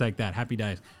 3, they've got to take that. Happy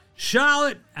days.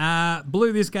 Charlotte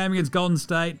blew this game against Golden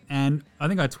State, and I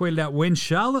think I tweeted out, when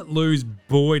Charlotte lose,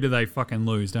 boy, do they fucking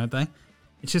lose, don't they?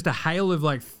 It's just a hail of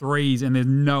like threes, and there's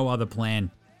no other plan.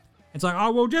 It's like,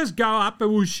 oh, we'll just go up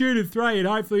and we'll shoot a three, and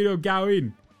hopefully it'll go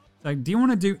in. It's like, do you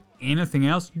want to do anything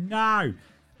else? No.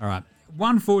 All right,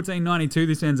 114.92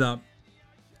 this ends up,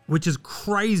 which is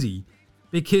crazy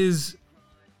because,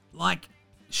 like,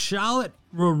 Charlotte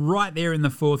were right there in the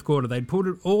fourth quarter. They'd pulled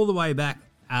it all the way back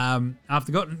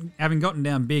after having gotten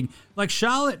down big. Like,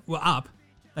 Charlotte were up.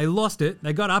 They lost it.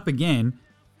 They got up again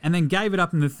and then gave it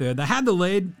up in the third. They had the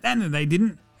lead, then they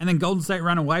didn't, and then Golden State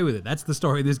ran away with it. That's the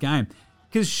story of this game.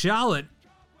 Because Charlotte,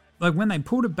 like, when they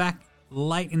pulled it back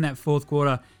late in that fourth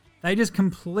quarter, they just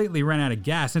completely ran out of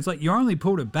gas. It's like, you only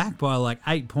pulled it back by like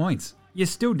 8 points. You're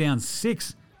still down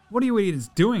 6. What are you idiots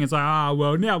doing? It's like,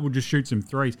 well, now we'll just shoot some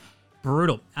threes.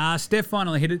 Brutal. Steph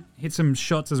finally hit some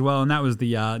shots as well, and that was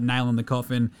the nail in the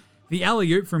coffin. The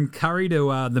alley-oop from Curry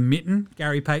to the mitten,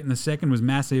 Gary Payton II, was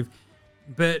massive.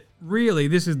 But really,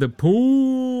 this is the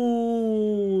pool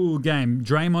game.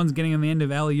 Draymond's getting on the end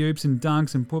of alley-oops and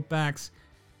dunks and putbacks.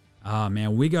 Oh,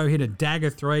 man, Wiggo hit a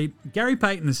dagger three. Gary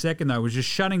Payton II, though, was just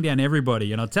shutting down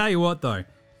everybody. And I'll tell you what, though,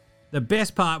 the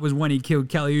best part was when he killed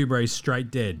Kelly Oubre straight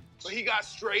dead. So he got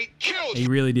straight killed. He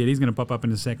really did. He's going to pop up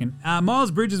in a second.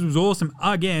 Miles Bridges was awesome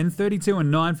again. 32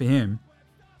 and 9 for him.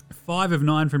 5 of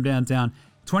 9 from downtown.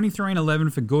 23 and 11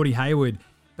 for Gordie Hayward.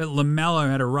 But LaMelo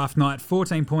had a rough night.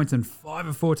 14 points and 5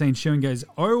 of 14 shooting. Goes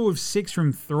 0 of 6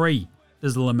 from 3.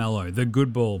 Does LaMelo, the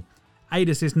good ball. 8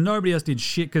 assists. Nobody else did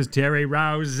shit because Terry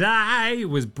Rozier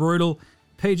was brutal.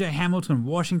 PJ Hamilton,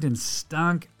 Washington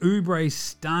stunk. Oubre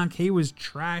stunk. He was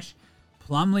trash.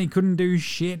 Plumlee couldn't do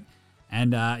shit.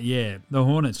 And, the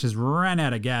Hornets just ran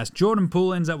out of gas. Jordan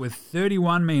Poole ends up with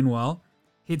 31 meanwhile.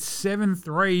 Hit 7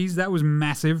 threes. That was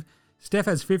massive. Steph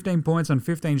has 15 points on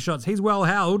 15 shots. He's well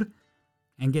held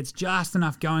and gets just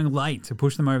enough going late to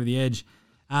push them over the edge.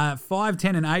 5,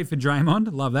 10, and 8 for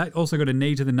Draymond. Love that. Also got a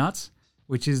knee to the nuts,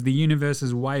 which is the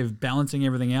universe's way of balancing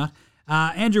everything out.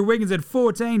 Andrew Wiggins at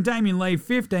 14. Damian Lee,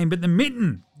 15. But the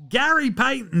mitten, Gary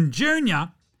Payton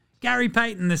Jr., Gary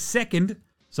Payton II.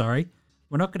 Sorry.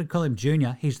 We're not going to call him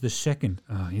Junior. He's the second.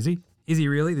 Oh, is he? Is he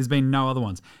really? There's been no other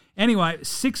ones. Anyway,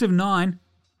 6 of 9.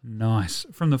 Nice.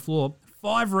 From the floor.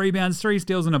 5 rebounds, 3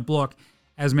 steals, and a block.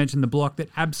 As mentioned, the block that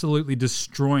absolutely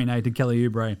destroyed Kelly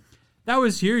Oubre. That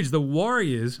was huge. The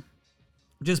Warriors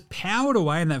just powered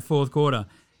away in that fourth quarter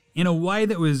in a way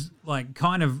that was like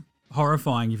kind of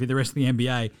horrifying if you're the rest of the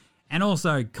NBA, and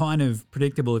also kind of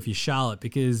predictable if you're Charlotte,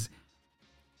 because,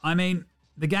 I mean,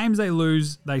 the games they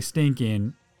lose, they stink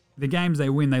in. The games they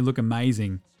win, they look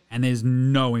amazing, and there's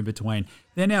no in between.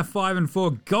 They're now 5 and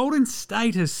 4. Golden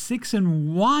State is 6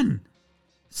 and 1.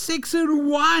 6 and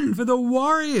 1 for the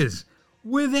Warriors.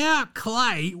 Without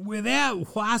Clay,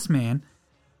 without Wiseman,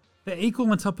 they're equal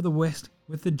on top of the West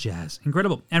with the Jazz.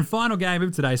 Incredible. And final game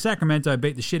of today, Sacramento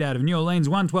beat the shit out of New Orleans,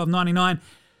 112-99.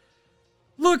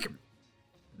 Look,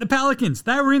 the Pelicans,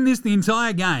 they were in this the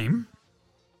entire game.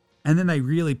 And then they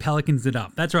really Pelicans it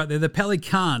up. That's right, they're the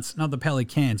Pelicans, not the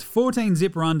Pelicans.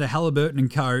 14-zip run to Halliburton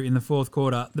and co. in the fourth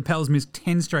quarter. The Pels missed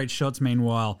 10 straight shots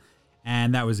meanwhile,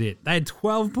 and that was it. They had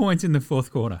 12 points in the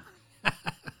fourth quarter.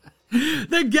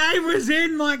 The game was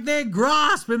in like their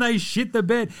grasp, and they shit the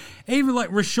bed. Even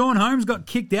like Rashawn Holmes got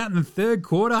kicked out in the third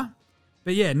quarter.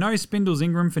 But yeah, no Spindles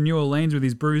Ingram for New Orleans with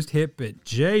his bruised hip, but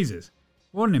Jesus,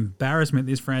 what an embarrassment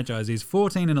this franchise is.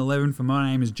 14 and 11 for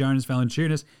my name is Jonas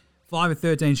Valanciunas. 5 of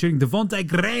 13 shooting. Devontae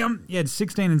Graham, he had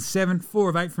 16 and 7, 4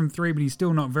 of 8 from 3, but he's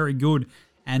still not very good.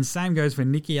 And same goes for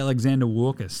Nicky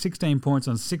Alexander-Walker. 16 points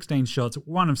on 16 shots,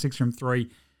 1 of 6 from 3.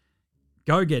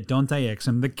 Go get Dante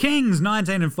Exum. The Kings,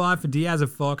 19 and 5 for Diaz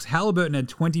of Fox. Halliburton had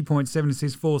 20.7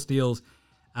 assists, 4 steals.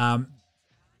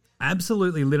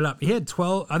 Absolutely lit it up. He had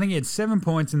 12, I think he had 7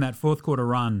 points in that fourth quarter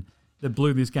run that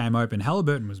blew this game open.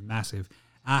 Halliburton was massive.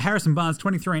 Harrison Barnes,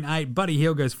 23 and 8. Buddy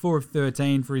Hield goes 4 of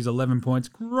 13 for his 11 points.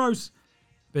 Gross.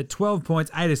 But 12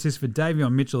 points, 8 assists for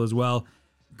Davion Mitchell as well.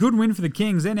 Good win for the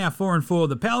Kings. They're now 4 and 4.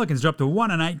 The Pelicans dropped to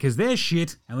 1 and 8 because they're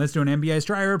shit. And let's do an NBA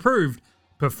Australia approved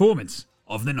performance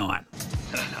of the night.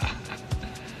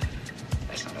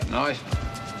 That's not a knife.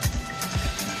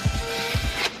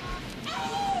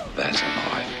 That's a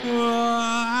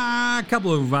knife. A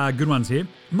couple of good ones here.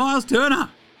 Miles Turner.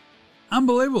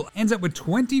 Unbelievable. Ends up with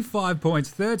 25 points,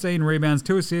 13 rebounds,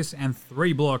 2 assists, and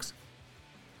 3 blocks.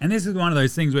 And this is one of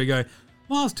those things where you go,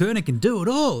 Miles Turner can do it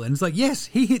all. And it's like, yes,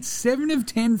 he hit 7 of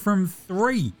 10 from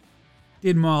 3,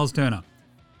 did Miles Turner.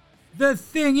 The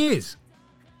thing is,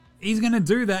 he's going to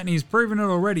do that, and he's proven it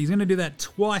already. He's going to do that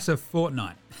twice a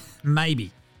fortnight.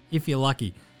 Maybe, if you're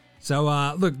lucky. So,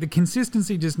 look, the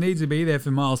consistency just needs to be there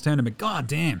for Miles Turner. But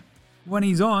goddamn, when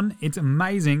he's on, it's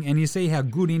amazing, and you see how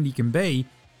good Indy can be.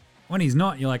 When he's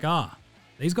not, you're like,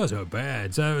 these guys are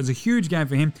bad. So it was a huge game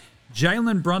for him.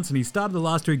 Jalen Brunson, he started the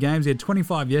last 2 games. He had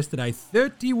 25 yesterday,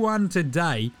 31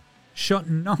 today, shot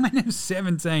 9 of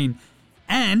 17,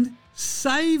 and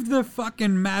saved the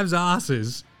fucking Mavs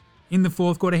asses in the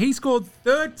fourth quarter. He scored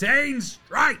 13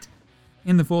 straight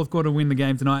in the fourth quarter to win the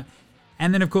game tonight.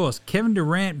 And then, of course, Kevin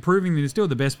Durant proving that he's still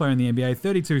the best player in the NBA,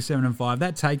 32, 7, and 5.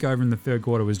 That takeover in the third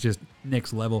quarter was just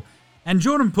next level. And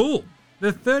Jordan Poole,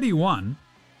 the 31.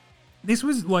 This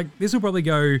will probably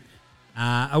go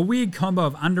a weird combo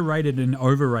of underrated and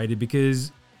overrated,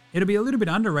 because it'll be a little bit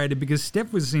underrated because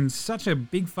Steph was in such a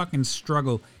big fucking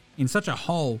struggle, in such a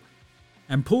hole,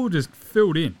 and Poole just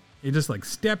filled in. He just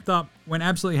stepped up, went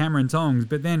absolutely hammer and tongs,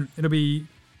 but then it'll be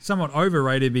somewhat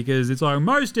overrated because it's like,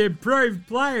 most improved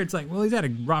player. It's like, well, he's had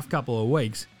a rough couple of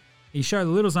weeks. He showed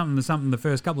a little something to something the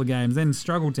first couple of games, then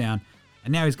struggled down,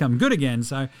 and now he's come good again,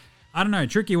 so I don't know,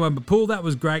 tricky one, but Poole, that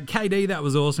was great. KD, that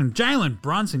was awesome. Jalen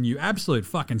Brunson, you absolute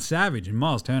fucking savage. And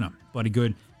Miles Turner, bloody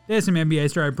good. There's some NBA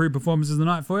Australia approved performances of the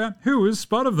night for you. Who was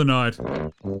Spud of the night?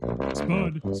 Spud,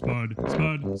 Spud, Spud,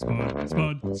 Spud, Spud,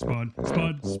 Spud, Spud,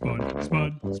 Spud, Spud,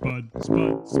 Spud,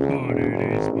 Spud, Spud, it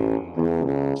is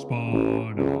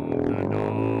Spud of the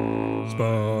night.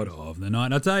 Spud of the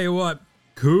night. I'll tell you what,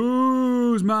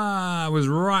 Kuzma was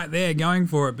right there going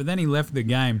for it, but then he left the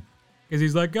game. Because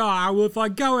he's like, well, if I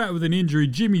go out with an injury,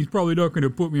 Jimmy's probably not going to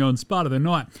put me on Spud of the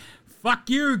night. Fuck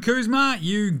you, Kuzma,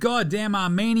 you goddamn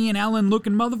Armenian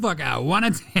Allen-looking motherfucker. 1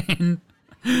 of 10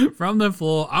 from the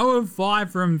floor, 0 of 5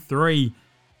 from 3.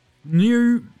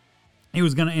 Knew he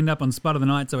was going to end up on Spud of the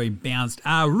night, so he bounced.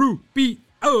 Ricky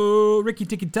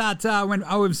Tiki Tata went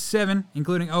 0 of 7,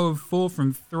 including 0 of 4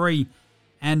 from 3,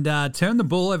 and turned the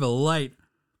ball over late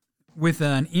with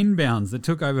an inbounds that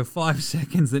took over 5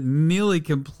 seconds that nearly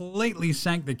completely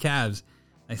sank the Cavs.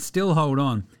 They still hold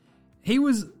on. He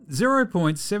was 0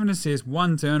 points, 7 assists,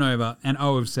 1 turnover, and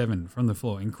 0 of 7 from the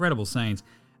floor. Incredible scenes.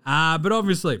 But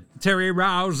obviously, Terry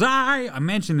Rozier, I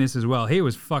mentioned this as well. He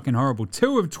was fucking horrible.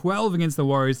 2 of 12 against the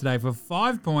Warriors today for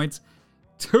 5 points,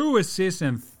 2 assists,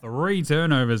 and 3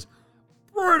 turnovers.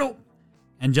 Brutal.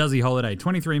 And Juzzy Holiday,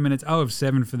 23 minutes, 0 of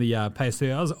 7 for the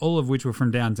Pacers, all of which were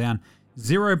from downtown.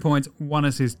 0 points, 1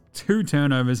 assist, 2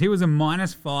 turnovers. He was a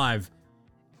 -5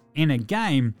 in a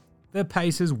game the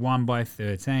Pacers won by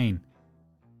 13.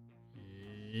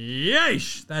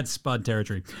 Yeesh, that's Spud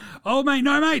territory. Old mate,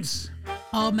 no mates.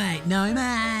 Old mate, no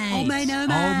mates. Old mate, no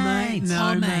mates.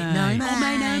 Old mate, no mates. Old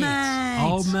mate, no mates.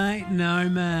 Old mate, no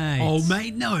mates. Old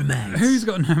mate, no mates. Who's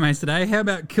got no mates today? How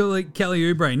about Kelly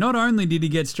Oubre? Not only did he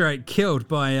get straight killed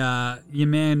by your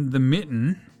man, the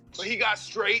Mitten, So he got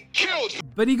straight killed.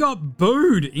 but he got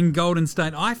booed in Golden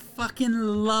State. I fucking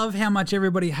love how much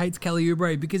everybody hates Kelly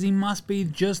Oubre because he must be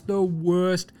just the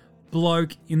worst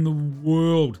bloke in the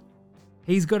world.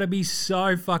 He's got to be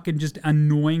so fucking just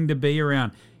annoying to be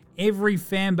around. Every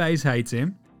fan base hates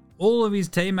him. All of his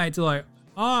teammates are like,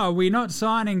 oh, we're not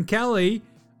signing Kelly.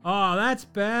 Oh, that's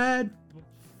bad.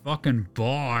 Fucking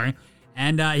bye.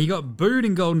 And he got booed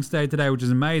in Golden State today, which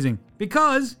is amazing.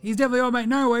 Because he's definitely old mate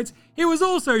no weights. He was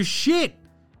also shit.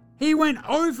 He went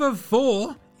 0 for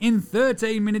 4 in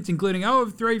 13 minutes, including 0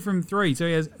 of 3 from 3. So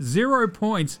he has 0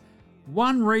 points,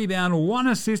 1 rebound, 1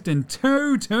 assist, and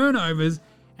 2 turnovers.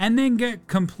 And then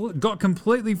got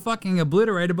completely fucking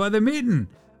obliterated by the Mitten.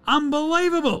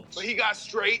 Unbelievable. So he got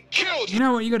straight killed. You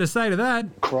know what you got to say to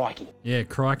that? Crikey. Yeah,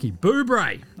 crikey.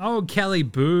 Boobre. Oh, Kelly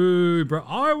Boobre.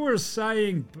 I was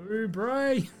saying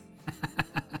Boobre.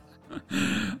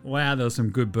 Wow, there was some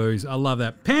good boos. I love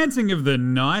that. Pantsing of the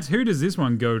night. Who does this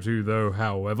one go to, though,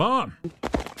 however?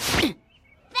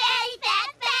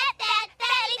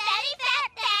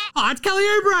 Oh, it's Kelly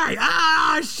Oubre.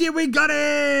 Ah, shit, we got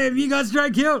him. You got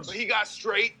straight killed. So he got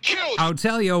straight killed. I'll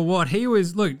tell you what, he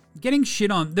was, look, getting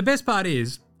shit on. The best part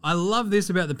is, I love this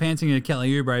about the pantsing of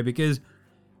Kelly Oubre because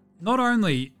not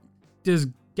only does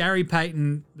Gary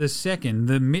Payton II,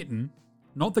 the mitten,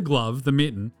 not the glove, the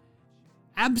mitten,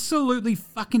 absolutely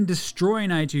fucking destroy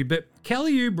an HU, but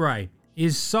Kelly Oubre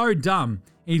is so dumb.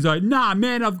 He's like, nah,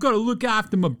 man, I've got to look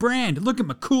after my brand. Look at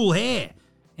my cool hair.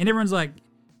 And everyone's like,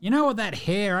 you know what that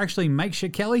hair actually makes you,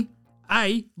 Kelly?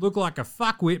 A, look like a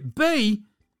fuckwit. B,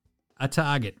 a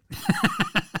target.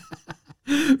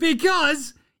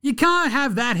 Because you can't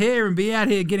have that hair and be out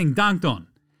here getting dunked on.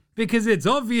 Because it's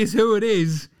obvious who it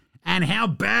is and how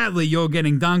badly you're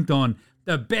getting dunked on.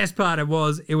 The best part it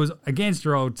was against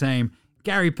your old team,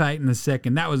 Gary Payton II.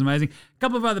 That was amazing. A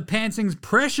couple of other pantsings.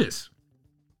 Precious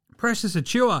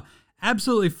Achua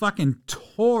absolutely fucking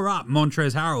tore up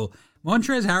Montrezl Harrell.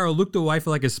 Montrezl Harrell looked away for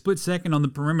like a split second on the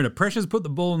perimeter. Precious put the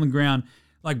ball on the ground,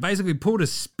 like basically pulled a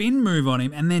spin move on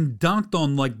him and then dunked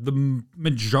on like the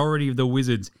majority of the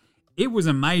Wizards. It was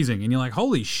amazing. And you're like,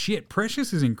 holy shit,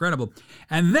 Precious is incredible.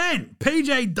 And then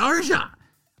PJ Dozier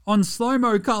on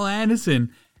slow-mo Kyle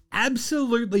Anderson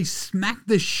absolutely smacked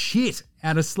the shit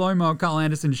out of slow-mo Kyle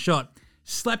Anderson's shot.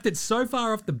 Slapped it so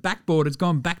far off the backboard, it's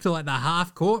gone back to like the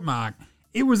half-court mark.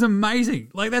 It was amazing.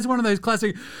 Like, that's one of those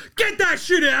classic, get that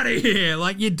shit out of here.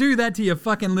 Like, you do that to your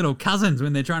fucking little cousins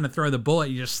when they're trying to throw the ball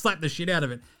at you. Just slap the shit out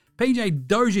of it. PJ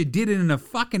Dozier did it in a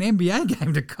fucking NBA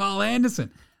game to Kyle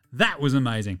Anderson. That was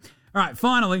amazing. All right,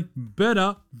 finally,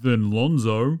 better than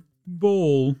Lonzo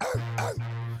Ball.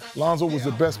 Lonzo was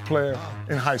the best player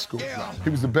in high school. He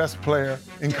was the best player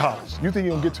in college. You think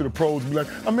he'll get to the pros and be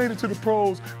like, I made it to the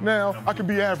pros, now I can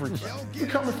be average. We're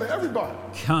coming for everybody.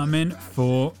 Coming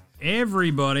for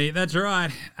everybody. That's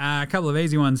right. A couple of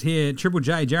easy ones here. Triple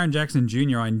J, Jaren Jackson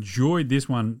Jr. I enjoyed this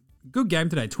one. Good game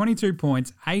today. 22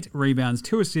 points, 8 rebounds,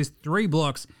 2 assists, 3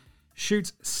 blocks.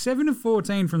 Shoots 7 of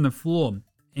 14 from the floor,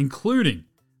 including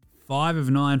 5 of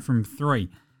 9 from 3.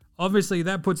 Obviously,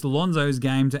 that puts Lonzo's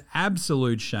game to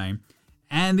absolute shame.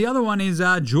 And the other one is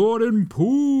Jordan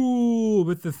Poole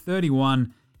with the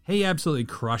 31. He absolutely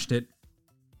crushed it.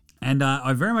 And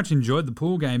I very much enjoyed the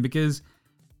Poole game because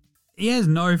he has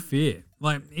no fear.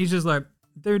 Like, he's just like,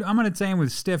 dude, I'm going to team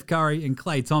with Steph Curry and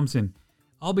Klay Thompson.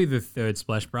 I'll be the third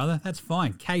splash brother. That's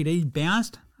fine. KD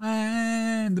bounced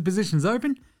and the position's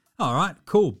open. All right,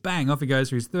 cool. Bang, off he goes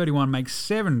for his 31, makes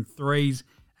 7 threes.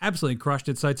 Absolutely crushed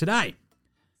it. So today,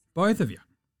 both of you,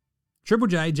 Triple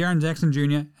J, Jaren Jackson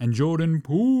Jr., and Jordan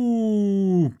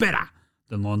Poole, better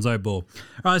than Lonzo Ball. All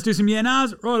right, let's do some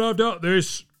yeah-nahs right after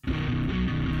this.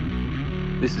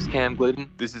 This is Cam Glidden.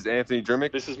 This is Anthony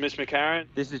Drimmick. This is Mitch McCarron.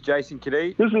 This is Jason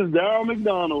Kadee. This is Darryl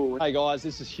McDonald. Hey guys,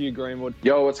 this is Hugh Greenwood.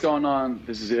 Yo, what's going on?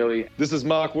 This is Illy. This is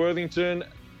Mark Worthington,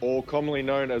 or commonly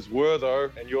known as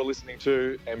Wortho, and you're listening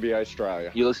to NBA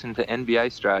Australia. You're listening to NBA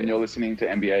Australia. And you're listening to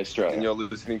NBA Australia. And you're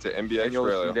listening to NBA and you're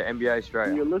Australia. listening to NBA Australia.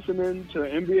 And you're listening to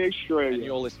NBA Australia. And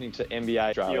you're listening to NBA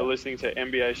Australia. You're listening to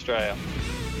NBA Australia.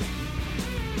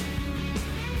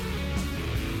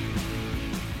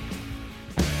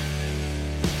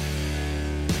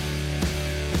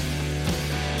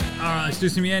 All right, let's do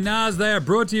some yeah-nahs. They are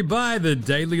brought to you by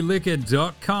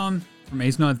thedailyliquor.com. From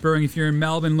East Ninth Brewing, if you're in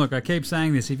Melbourne, look, I keep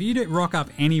saying this. If you don't rock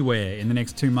up anywhere in the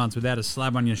next 2 months without a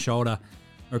slab on your shoulder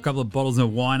or a couple of bottles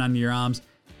of wine under your arms,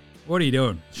 what are you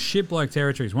doing? Shit bloke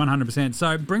territories, 100%.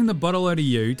 So bring the bottle-o to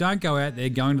you. Don't go out there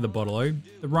going to the bottle-o.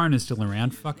 The Rona's still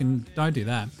around. Fucking don't do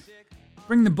that.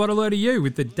 Bring the bottle-o to you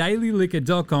with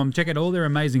thedailyliquor.com. Check out all their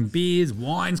amazing beers,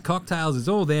 wines, cocktails. It's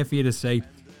all there for you to see.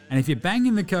 And if you bang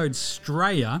in the code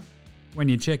STRAYA when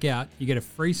you check out, you get a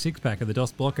free 6-pack of the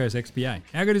Dos Blocos XPA.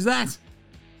 How good is that?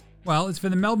 Well, it's for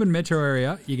the Melbourne metro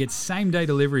area. You get same-day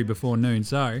delivery before noon,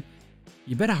 so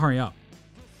you better hurry up.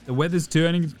 The weather's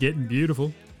turning, it's getting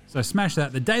beautiful. So smash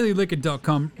that,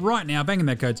 thedailyliquor.com right now. Bang in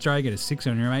that code STRAYA, get a 6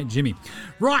 on your mate, Jimmy.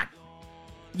 Right.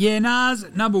 Yeah,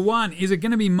 Nas, number 1. Is it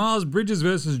going to be Miles Bridges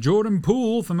versus Jordan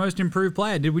Poole for most improved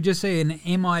player? Did we just see an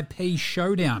MIP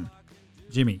showdown?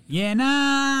 Jimmy. Yeah,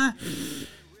 nah.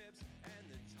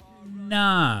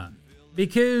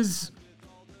 Because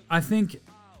I think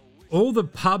all the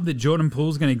pub that Jordan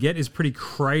Poole's going to get is pretty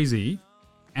crazy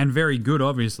and very good,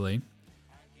 obviously.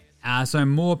 So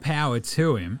more power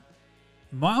to him.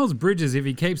 Miles Bridges, if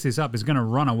he keeps this up, is going to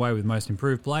run away with most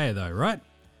improved player, though, right?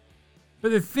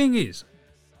 But the thing is,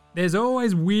 there's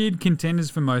always weird contenders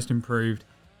for most improved,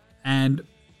 and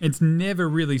it's never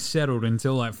really settled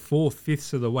until like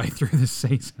 4/5 of the way through the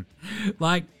season.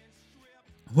 Like,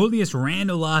 Julius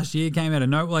Randle last year came out of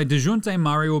nowhere. Like, DeJounte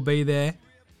Murray will be there.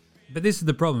 But this is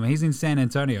the problem. He's in San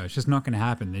Antonio. It's just not going to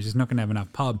happen. They're just not going to have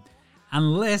enough pub.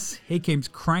 Unless he keeps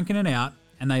cranking it out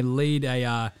and they lead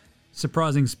a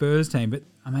surprising Spurs team. But,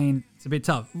 I mean, It's a bit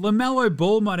tough. LaMelo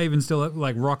Ball might even still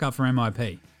like rock up for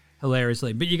MIP,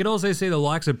 hilariously. But you could also see the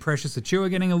likes of Precious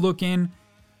Achiuwa getting a look in.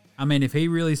 I mean, if he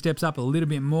really steps up a little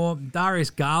bit more,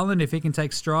 Darius Garland, if he can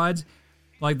take strides,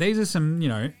 like these are some,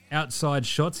 outside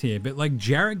shots here. But like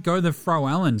Jarrett Go-the-Fro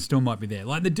Allen still might be there.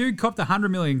 Like the dude copped a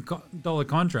 $100 million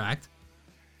contract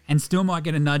and still might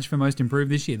get a nudge for most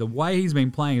improved this year. The way he's been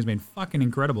playing has been fucking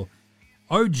incredible.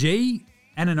 OG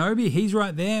Anunoby, he's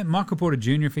right there. Michael Porter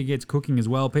Jr., if he gets cooking as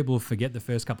well, people will forget the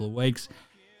first couple of weeks.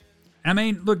 I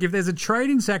mean, look, if there's a trade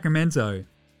in Sacramento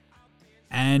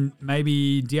and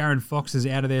maybe De'Aaron Fox is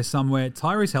out of there somewhere,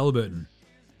 Tyrese Halliburton.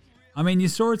 I mean, you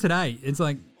saw it today. It's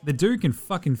like the dude can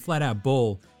fucking flat out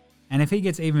ball. And if he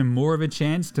gets even more of a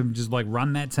chance to just like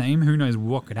run that team, who knows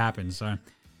what could happen. So,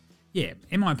 yeah,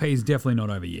 MIP is definitely not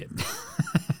over yet.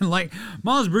 Like,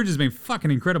 Miles Bridges has been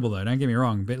fucking incredible though, don't get me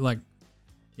wrong. But like,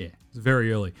 yeah, it's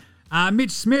very early.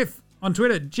 Mitch Smith on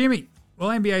Twitter. Jimmy, well,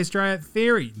 NBA Australia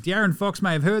theory. De'Aaron Fox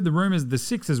may have heard the rumours the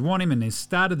Sixers want him and they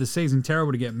started the season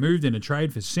terrible to get moved in a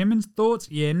trade for Simmons.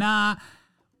 Thoughts? Yeah, nah.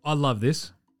 I love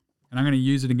this. And I'm going to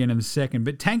use it again in a second.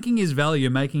 But tanking his value,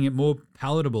 making it more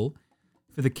palatable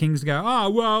for the Kings to go, oh,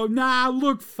 well, nah,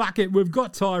 look, fuck it. We've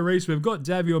got Tyrese. We've got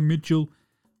Davion Mitchell.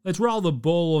 Let's roll the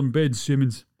ball on Ben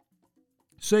Simmons.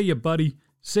 See you, buddy.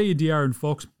 See you, De'Aaron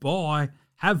Fox. Bye.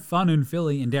 Have fun in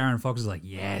Philly. And De'Aaron Fox is like,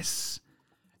 yes.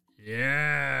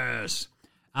 Yes.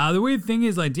 The weird thing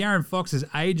is, like, De'Aaron Fox's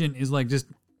agent is like just,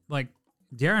 like,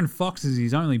 De'Aaron Fox is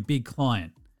his only big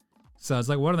client. So it's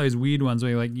like one of those weird ones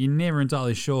where you're never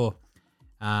entirely sure.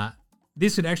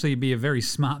 This would actually be a very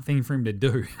smart thing for him to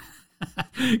do.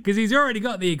 Because he's already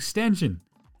got the extension.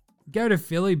 Go to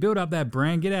Philly, build up that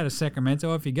brand, get out of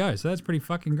Sacramento, off you go. So that's pretty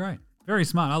fucking great. Very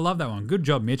smart. I love that one. Good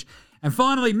job, Mitch. And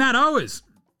finally, Matt Owers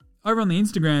over on the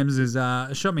Instagrams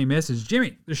has shot me a message.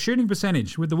 Jimmy, the shooting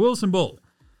percentage with the Wilson ball.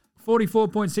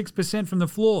 44.6% from the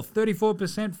floor,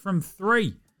 34% from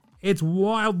three. It's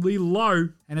wildly low,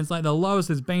 and it's like the lowest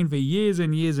it's been for years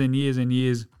and years and years and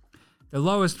years. The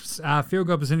lowest field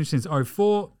goal percentage since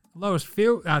 2004, lowest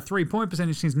three-point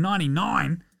percentage since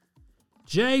 99.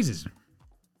 Jesus.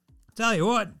 Tell you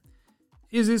what,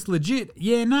 is this legit?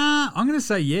 Yeah, nah, I'm going to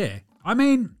say yeah. I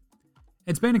mean,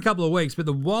 it's been a couple of weeks, but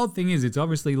the wild thing is it's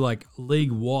obviously like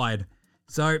league-wide.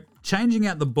 So changing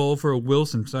out the ball for a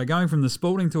Wilson, so going from the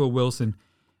Spalding to a Wilson,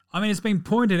 I mean, it's been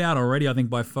pointed out already, I think,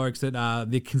 by folks that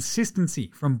the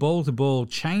consistency from ball to ball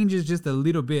changes just a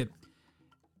little bit,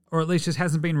 or at least just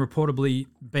hasn't been reportedly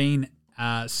been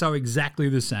so exactly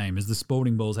the same as the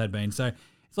Spalding balls had been. So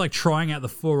it's like trying out the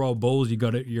 4-roll balls you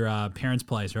got at your parents'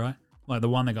 place, right? Like the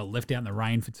one that got left out in the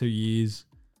rain for 2 years,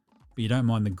 but you don't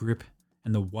mind the grip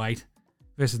and the weight,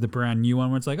 versus the brand new one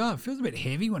where it's like, oh, it feels a bit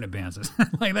heavy when it bounces.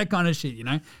 Like that kind of shit, you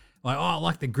know? Like, oh, I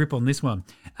like the grip on this one.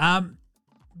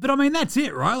 But I mean, that's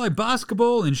it, right? Like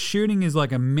basketball and shooting is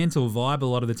like a mental vibe a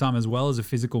lot of the time as well as a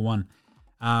physical one.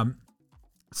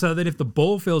 So that if the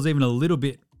ball feels even a little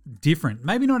bit different,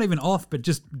 maybe not even off, but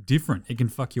just different, it can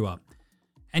fuck you up.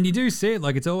 And you do see it,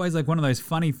 like it's always like one of those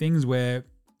funny things where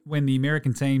when the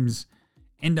American teams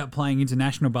end up playing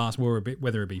international basketball,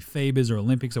 whether it be FIBAs or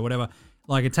Olympics or whatever,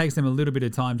 like it takes them a little bit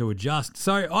of time to adjust.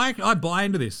 So I buy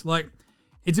into this. Like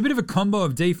it's a bit of a combo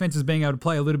of defenses being able to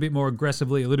play a little bit more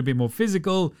aggressively, a little bit more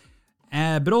physical,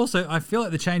 but also I feel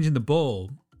like the change in the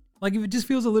ball, like if it just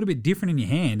feels a little bit different in your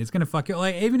hand, it's going to fuck you.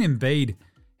 Like even Embiid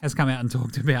has come out and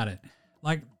talked about it.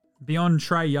 Like beyond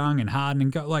Trae Young and Harden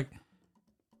and like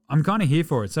I'm kind of here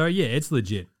for it. So yeah, it's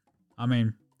legit. I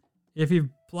mean, if you've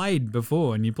played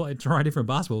before and you try different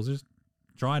basketballs, just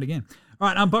try it again. All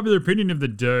right, unpopular opinion of the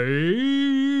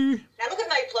day. Now look at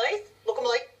me, please. Look at me.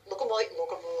 Look at me.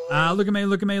 Look at me. Look at me,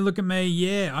 look at me, look at me.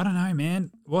 Yeah, I don't know, man.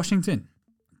 Washington.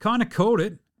 Kind of called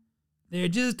it. They're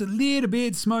just a little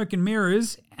bit smoke and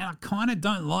mirrors, and I kind of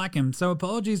don't like them. So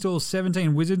apologies to all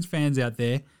 17 Wizards fans out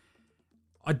there.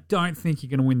 I don't think you're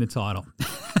going to win the title.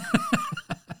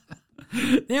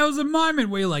 There was a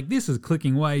moment where you're like, this is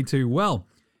clicking way too well.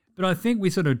 But I think we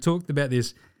sort of talked about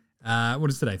this, what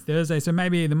is today? Thursday. So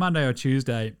maybe either Monday or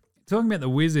Tuesday, talking about the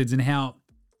Wizards and how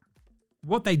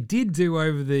what they did do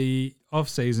over the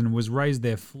offseason was raise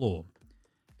their floor.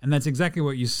 And that's exactly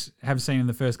what you have seen in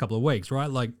the first couple of weeks, right?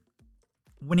 Like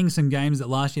winning some games that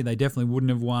last year they definitely wouldn't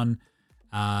have won,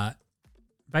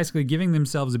 basically giving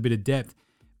themselves a bit of depth.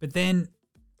 But then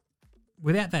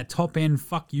without that top end,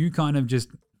 fuck you kind of just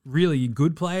really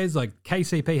good players, like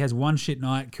KCP has one shit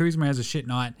night, Kuzma has a shit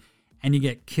night, and you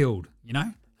get killed, you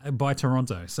know, by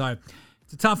Toronto. So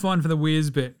it's a tough one for the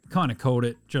Wiz, but kind of called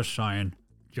it. Just saying.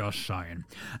 Just saying.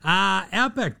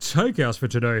 Outback Takehouse for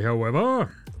today,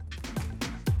 however.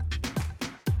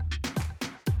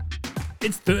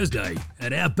 It's Thursday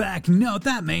at Outback. You know what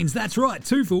that means? That's right,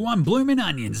 2 for 1 blooming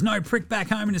onions. No prick back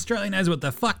home in Australia knows what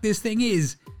the fuck this thing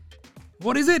is.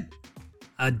 What is it?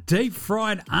 A deep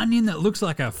fried onion that looks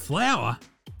like a flower?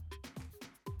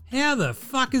 How the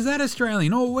fuck is that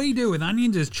Australian? All we do with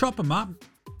onions is chop them up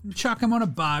and chuck them on a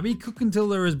barbie, cook until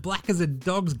they're as black as a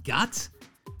dog's guts,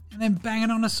 and then bang it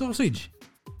on a sausage.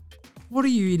 What are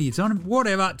you idiots on?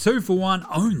 Whatever, 2 for 1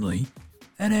 only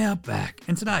at Outback.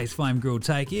 And today's flame grilled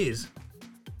take is...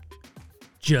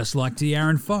 just like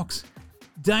De'Aaron Fox,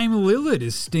 Dame Lillard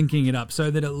is stinking it up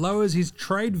so that it lowers his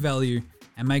trade value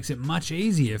and makes it much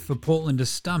easier for Portland to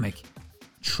stomach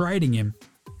trading him,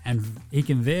 and he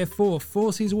can therefore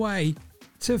force his way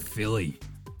to Philly,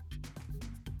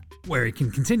 where he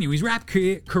can continue his rap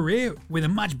career with a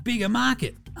much bigger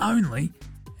market, only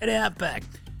at Outback.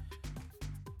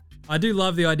 I do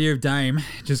love the idea of Dame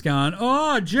just going,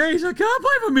 oh jeez, I can't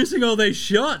believe I'm missing all these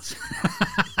shots.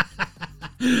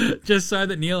 Just so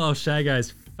that Neil O'Shea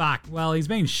goes, fuck, well, he's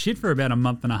been shit for about a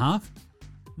month and a half.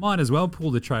 Might as well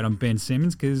pull the trade on Ben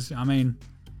Simmons because, I mean,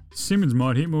 Simmons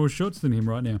might hit more shots than him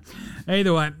right now.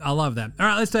 Either way, I love that. All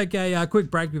right, let's take a quick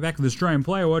break. Be back with Australian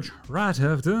Player Watch right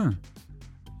after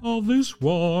all this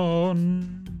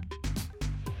one.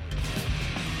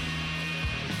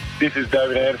 This is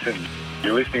David Anderson.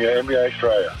 You're listening to NBA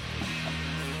Australia.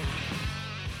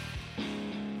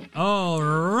 All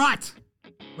right.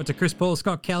 What do Chris Paul,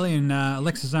 Scott Kelly, and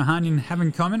Alexis Ohanian have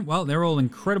in common? Well, they're all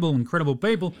incredible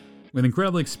people with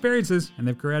incredible experiences, and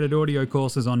they've created audio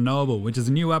courses on Knowable, which is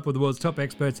a new app with the world's top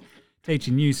experts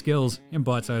teaching new skills in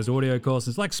bite-sized audio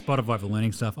courses like Spotify for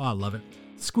learning stuff. I love it.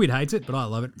 Squid hates it, but I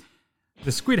love it.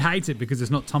 The squid hates it because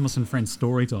it's not Thomas and Friends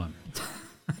story time.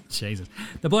 Jesus.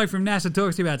 The bloke from NASA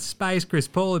talks to you about space, Chris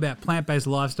Paul about plant-based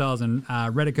lifestyles, and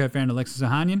Reddit co-founder Alexis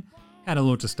Ohanian how to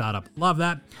launch a startup. Love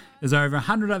that. There's over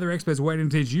 100 other experts waiting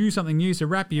to teach you something new, so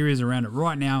wrap your ears around it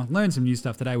right now. Learn some new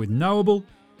stuff today with Knowable.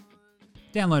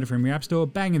 Download it from your app store,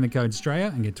 bang in the code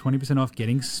Australia, and get 20% off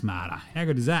getting smarter. How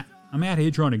good is that? I'm out here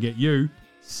trying to get you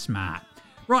smart.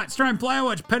 Right, Australian Player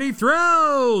Watch. Petty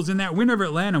Thrills in that win over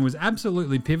Atlanta was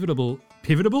absolutely pivotable.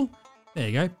 Pivotable? There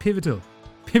you go. Pivotal?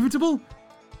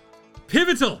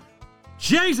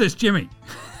 Jesus, Jimmy.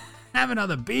 Have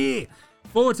another beer.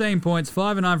 14 points,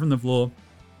 5 of 9 from the floor.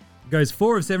 Goes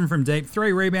 4 of 7 from deep,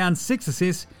 3 rebounds, 6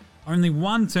 assists, only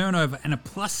 1 turnover, and a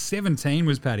plus 17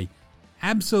 was Paddy.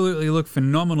 Absolutely looked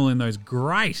phenomenal in those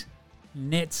great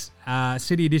Nets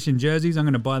City Edition jerseys. I'm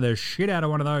going to buy the shit out of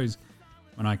one of those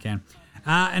when I can.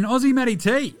 And Aussie Matty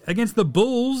T against the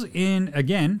Bulls in,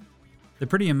 again, the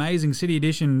pretty amazing City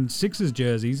Edition Sixers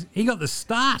jerseys. He got the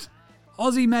start.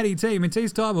 Aussie Matty T.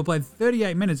 Matisse Thybulle played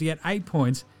 38 minutes. He had 8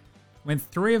 points. Went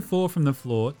 3 of 4 from the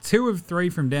floor, 2 of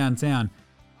 3 from downtown.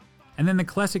 And then the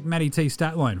classic Matty T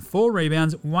stat line. 4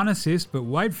 rebounds, 1 assist, but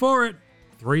wait for it,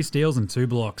 3 steals and 2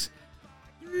 blocks.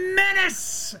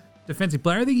 Menace! Defensive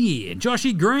Player of the Year.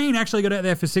 Joshy Green actually got out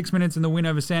there for 6 minutes in the win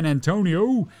over San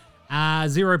Antonio.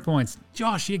 0 points.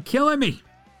 Josh, you're killing me.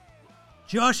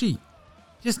 Joshy,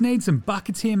 just need some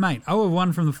buckets here, mate. 0 of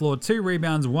 1 from the floor, 2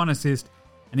 rebounds, 1 assist.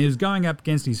 And he was going up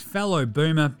against his fellow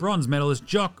boomer, bronze medalist,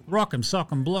 Jock, Rock'em,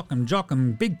 Sock'em, Block'em,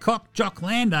 Jock'em, Big Cock, Jock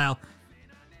Landale,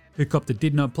 who copped a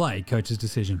did not play coach's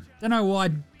decision. Don't know why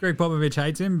Greg Popovich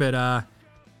hates him, but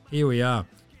here we are.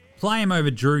 Play him over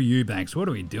Drew Eubanks. What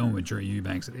are we doing with Drew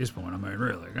Eubanks at this point? I mean,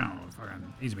 really,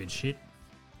 he's a bit shit.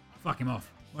 Fuck him off.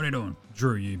 What are you doing,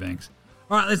 Drew Eubanks?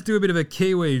 All right, let's do a bit of a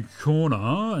Kiwi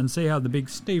corner and see how the big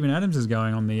Steven Adams is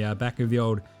going on the back of the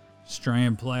old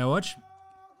Australian Player Watch.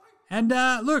 And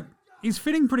look, he's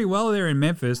fitting pretty well there in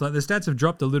Memphis. Like, the stats have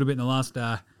dropped a little bit in the last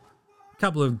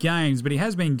couple of games, but he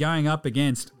has been going up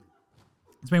against,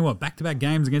 it's been back-to-back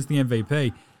games against the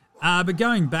MVP. But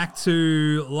going back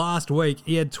to last week,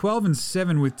 he had 12 and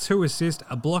 7 with 2 assists,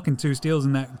 a block and 2 steals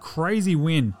in that crazy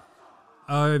win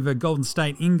over Golden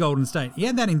State in Golden State. He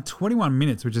had that in 21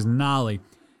 minutes, which is gnarly.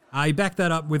 He backed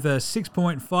that up with a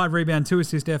 6.5 rebound, 2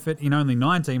 assist effort in only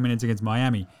 19 minutes against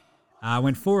Miami.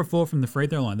 Went 4 of 4 from the free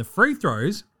throw line. The free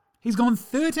throws, he's gone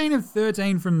 13 of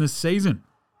 13 from the season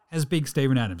as big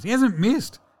Steven Adams. He hasn't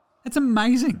missed. That's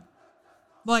amazing.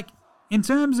 Like, in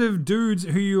terms of dudes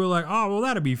who you were like, oh, well,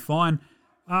 that'll be fine.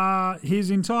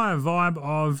 His entire vibe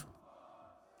of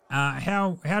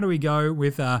how do we go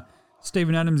with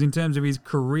Steven Adams in terms of his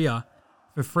career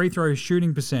for free throw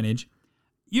shooting percentage,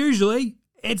 usually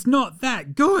it's not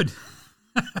that good.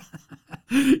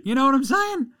 You know what I'm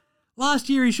saying? Last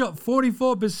year he shot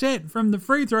 44% from the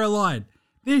free throw line.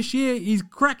 This year he's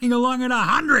cracking along at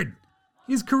 100.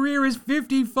 His career is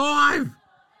 55.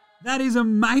 That is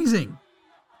amazing.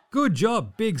 Good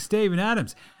job, big Steven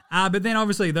Adams. But then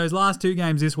obviously those last 2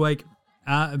 games this week,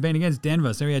 been against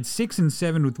Denver. So he had 6 and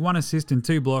 7 with 1 assist and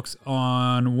 2 blocks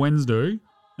on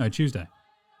Tuesday.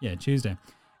 Yeah, Tuesday.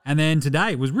 And then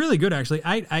today was really good, actually.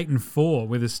 8 and 4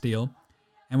 with a steal.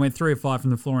 And went 3 of 5 from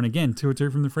the floor. And again, 2 of 2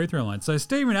 from the free throw line. So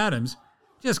Steven Adams,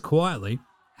 just quietly,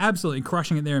 absolutely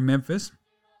crushing it there in Memphis.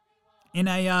 In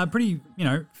a pretty,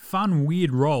 fun,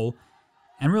 weird role.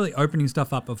 And really opening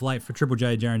stuff up of late for Triple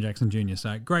J, Jaren Jackson Jr.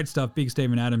 So great stuff, big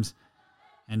Steven Adams.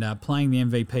 And playing the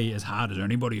MVP as hard as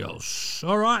anybody else.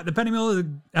 All right, the Patty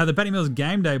Mills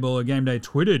Game Day Ball, Game Day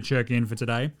Twitter check-in for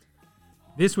today.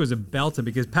 This was a belter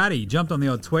because Patty jumped on the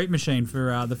old tweet machine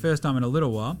for the first time in a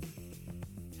little while.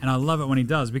 And I love it when he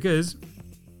does because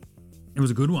it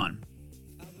was a good one.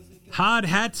 Hard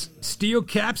hats, steel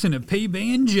caps, and a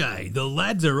PB&J. The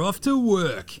lads are off to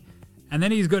work. And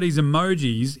then he's got his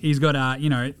emojis. He's got,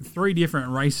 3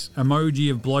 different race emoji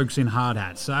of blokes in hard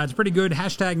hats. So it's pretty good.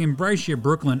 Hashtag embrace your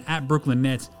Brooklyn at Brooklyn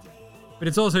Nets. But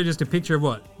it's also just a picture of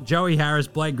what? Joey Harris,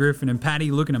 Blake Griffin, and Patty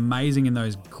looking amazing in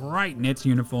those great Nets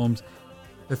uniforms.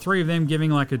 The 3 of them giving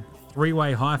like a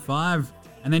 3-way high five.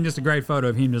 And then just a great photo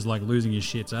of him just like losing his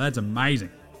shit. So that's amazing.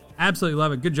 Absolutely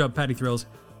love it. Good job, Patty Thrills.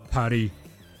 Patty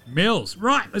Mills.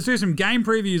 Right, let's do some game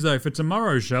previews though for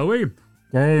tomorrow, shall we?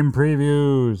 Game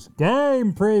previews.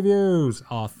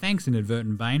 Oh, thanks,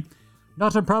 Inadvertent Bane.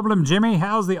 Not a problem, Jimmy.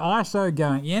 How's the ISO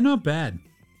going? Yeah, not bad.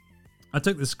 I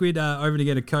took the squid over to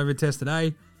get a COVID test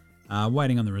today.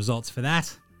 Waiting on the results for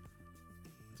that.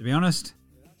 To be honest,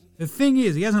 the thing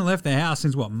is, he hasn't left the house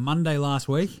since, Monday last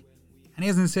week? And he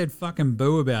hasn't said fucking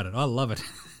boo about it. I love it.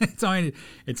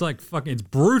 It's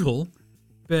brutal,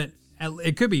 but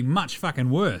it could be much fucking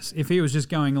worse if he was just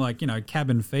going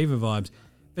cabin fever vibes.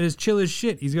 But it's chill as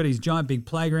shit. He's got his giant big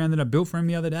playground that I built for him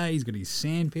the other day. He's got his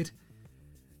sand pit.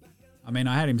 I mean,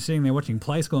 I had him sitting there watching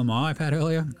Play School on my iPad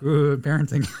earlier. Good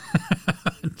parenting.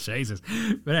 Jesus.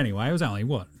 But anyway, it was only,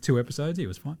 2 episodes? He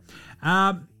was fine.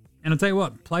 And I'll tell you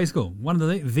what, Play School, one of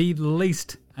the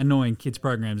least annoying kids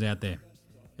programs out there.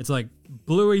 It's like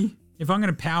Bluey. If I'm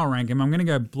going to power rank him, I'm going to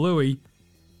go Bluey,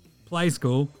 Play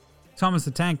School, Thomas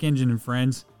the Tank Engine and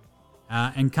Friends,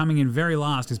 and coming in very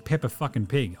last is Peppa fucking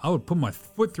Pig. I would put my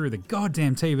foot through the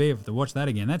goddamn TV if I have to watch that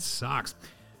again. That sucks.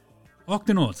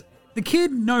 Octonauts. The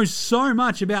kid knows so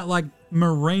much about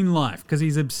marine life because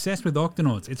he's obsessed with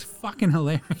Octonauts. It's fucking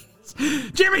hilarious.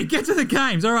 Jimmy, get to the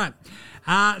games. All right.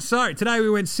 So today we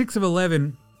went 6 of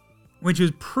 11, which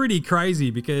was pretty crazy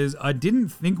because I didn't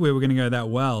think we were going to go that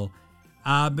well.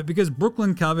 But because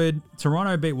Brooklyn covered,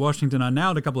 Toronto beat Washington, I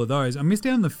nailed a couple of those. I missed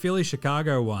out on the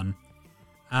Philly-Chicago one.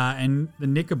 And the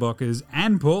Knickerbockers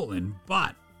and Portland,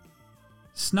 but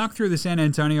snuck through the San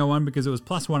Antonio one because it was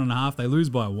plus 1.5. They lose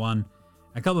by 1.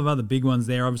 A couple of other big ones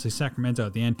there, obviously Sacramento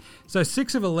at the end. So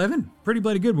 6 of 11, pretty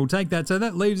bloody good. We'll take that. So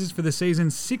that leaves us for the season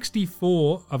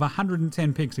 64 of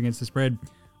 110 picks against the spread,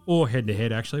 or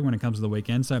head-to-head actually when it comes to the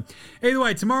weekend. So either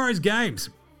way, tomorrow's games.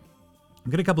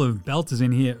 I've got a couple of belters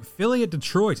in here. Philly at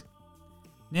Detroit.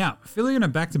 Now, Philly on a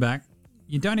back-to-back.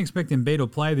 You don't expect Embiid to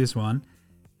play this one.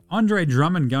 Andre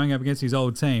Drummond going up against his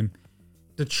old team.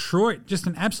 Detroit, just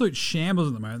an absolute shambles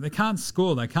at the moment. They can't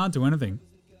score. They can't do anything.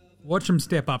 Watch them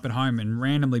step up at home and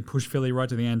randomly push Philly right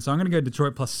to the end. So I'm going to go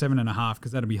Detroit plus 7.5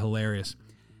 because that'll be hilarious.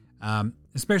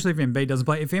 Especially if Embiid doesn't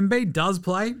play. If Embiid does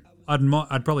play,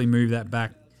 I'd probably move that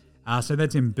back. So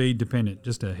that's Embiid dependent,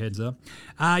 just a heads up.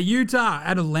 Utah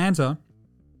at Atlanta.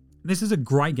 This is a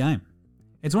great game.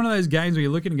 It's one of those games where you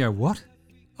look at it and go, what?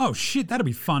 Oh shit, that'll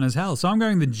be fun as hell. So I'm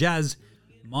going the Jazz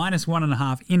minus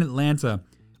 1.5 in Atlanta.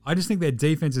 I just think their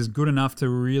defense is good enough to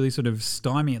really sort of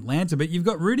stymie Atlanta. But you've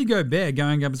got Rudy Gobert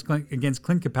going up against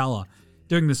Clint Capella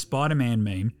doing the Spider-Man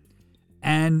meme.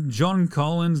 And John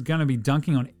Collins going to be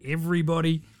dunking on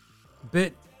everybody.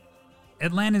 But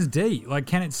Atlanta's D,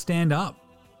 can it stand up?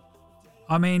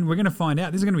 I mean, we're going to find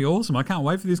out. This is going to be awesome. I can't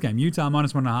wait for this game. Utah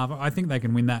minus 1.5. I think they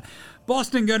can win that.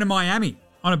 Boston go to Miami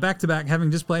on a back-to-back, having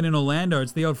just played in Orlando.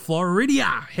 It's the old Florida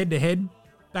head-to-head,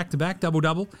 back-to-back,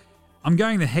 double-double. I'm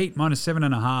going the Heat minus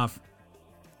 7.5.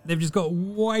 They've just got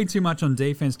way too much on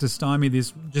defense to stymie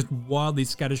this just wildly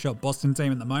scattershot Boston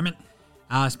team at the moment.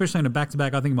 Especially in a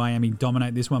back-to-back, I think Miami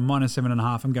dominate this one. Minus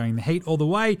 7.5. I'm going the Heat all the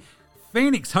way.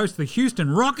 Phoenix hosts the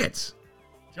Houston Rockets.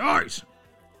 Jeez.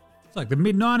 It's like the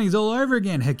mid-90s all over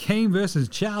again. Hakeem versus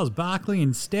Charles Barkley.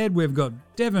 Instead, we've got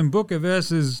Devin Booker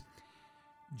versus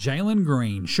Jalen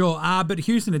Green. Sure, but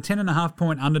Houston are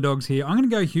 10.5-point underdogs here. I'm going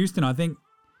to go Houston. I think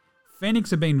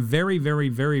Phoenix have been very, very,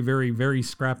 very, very, very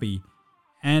scrappy.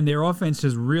 And their offense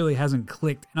just really hasn't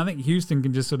clicked. And I think Houston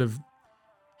can just sort of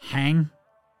hang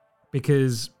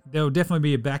because there'll definitely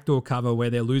be a backdoor cover where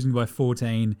they're losing by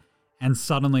 14 and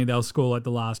suddenly they'll score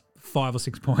the last 5 or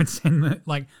 6 points and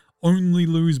only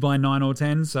lose by 9 or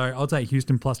 10. So I'll take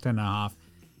Houston plus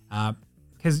 10.5.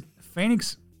 Because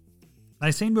Phoenix,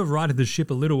 they seem to have righted the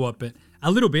ship a little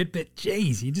bit, but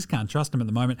geez, you just can't trust them at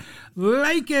the moment.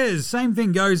 Lakers, same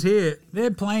thing goes here.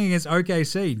 They're playing against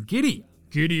OKC.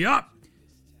 Giddy up.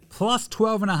 Plus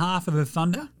 12.5 of the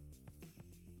Thunder.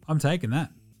 I'm taking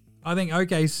that. I think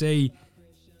OKC,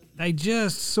 they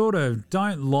just sort of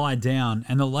don't lie down,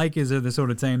 and the Lakers are the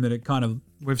sort of team that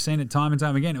we've seen it time and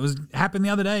time again. It happened the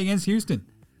other day against Houston.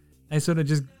 They sort of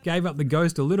just gave up the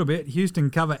ghost a little bit. Houston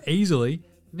cover easily,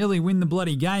 nearly win the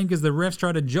bloody game because the refs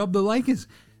try to job the Lakers.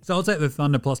 So I'll take the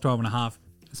Thunder plus 12.5.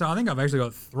 So I think I've actually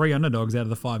got 3 underdogs out of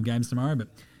the 5 games tomorrow, but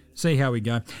see how we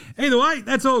go. Either way,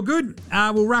 that's all good.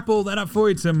 We'll wrap all that up for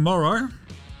you tomorrow.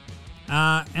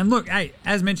 And look, hey,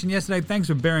 as mentioned yesterday, thanks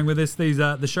for bearing with us.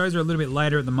 The shows are a little bit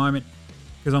later at the moment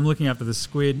because I'm looking after the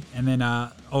squid, and then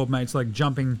old mate's like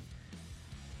jumping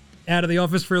out of the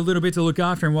office for a little bit to look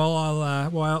after him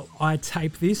while I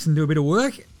tape this and do a bit of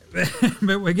work.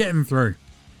 But we're getting through.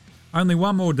 Only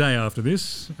one more day after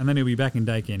this, and then he'll be back in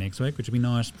daycare next week, which will be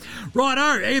nice.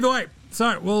 Righto, either way.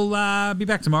 So we'll be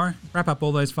back tomorrow, wrap up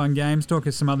all those fun games, talk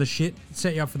us some other shit,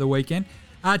 set you up for the weekend.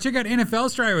 Check out NFL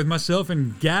Australia with myself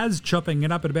and Gaz chopping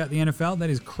it up at about the NFL. That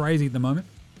is crazy at the moment.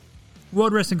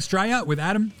 World Wrestling Australia with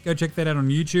Adam. Go check that out on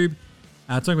YouTube.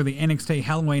 Talking about the NXT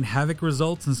Halloween Havoc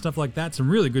results and stuff like that. Some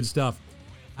really good stuff.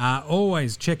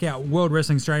 Always check out World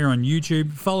Wrestling Australia on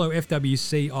YouTube. Follow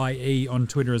FWCIE on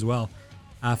Twitter as well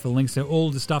for links to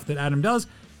all the stuff that Adam does,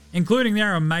 including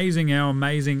our amazing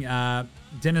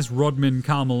Dennis Rodman,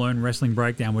 Karl Malone wrestling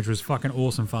breakdown, which was fucking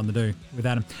awesome fun to do with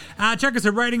Adam. Check us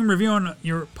a rating and review on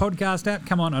your podcast app.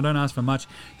 Come on, I don't ask for much.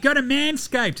 Go to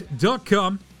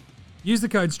manscaped.com. Use the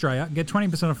code STRAYA. Get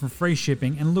 20% off from free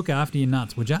shipping and look after your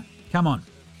nuts, would ya? Come on.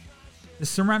 The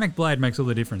ceramic blade makes all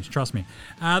the difference, trust me.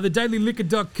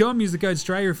 TheDailyLiquor.com. Use the code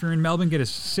STRAYA if you're in Melbourne. Get a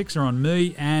 6er on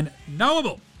me. And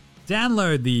Knowable.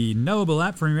 Download the Knowable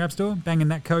app from your app store. Bang in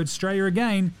that code STRAYA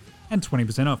again. And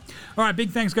 20% off. All right,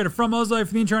 big thanks go to From Oslo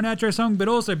for the intro and outro song, but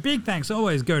also big thanks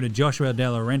always go to Joshua De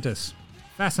Laurentiis,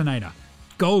 Fascinator,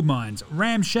 Gold Mines,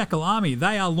 Ramshackle Army.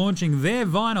 They are launching their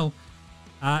vinyl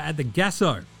at the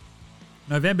Gasso.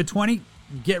 November 20,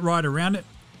 get right around it.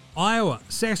 Iowa,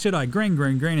 Sex Jedi, Green,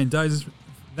 and Dozers.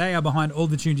 They are behind all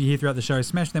the tunes you hear throughout the show.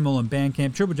 Smash them all on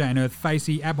Bandcamp, Triple J and Earth,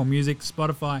 Facey, Apple Music,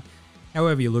 Spotify.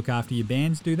 However you look after your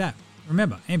bands, do that.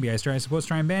 Remember, NBA Australia supports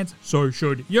Australian bands, so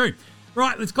should you.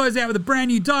 Right, let's close out with a brand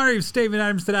new diary of Stephen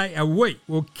Adams today. And we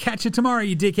will catch you tomorrow,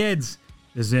 you dickheads.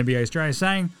 This is NBA Australia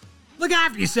saying, look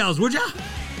after yourselves, would ya?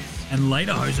 And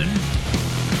later, hosen.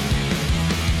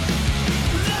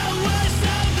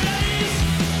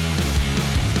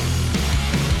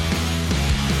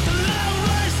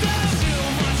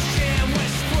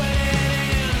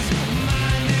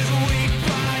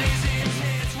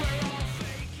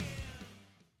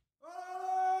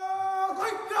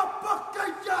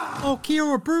 Oh, kia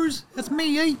ora, brews. It's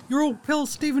me, eh? Your old pal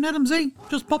Stephen Adams, eh?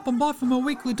 Just popping by for my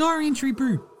weekly diary entry,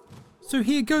 brew. So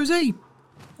here goes, eh?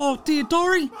 Oh, dear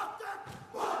diary.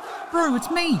 Bro,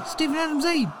 it's me, Stephen Adams,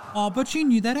 eh? Oh, but you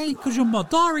knew that, eh? Because you're my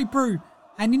diary, brew.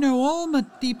 And you know all my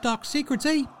deep, dark secrets,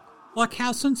 eh? Like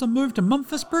how since I moved to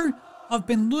Memphis, brew, I've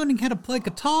been learning how to play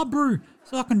guitar, brew,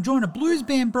 so I can join a blues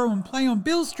band, bro, and play on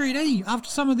Bill Street, eh? After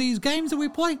some of these games that we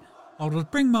play, I'll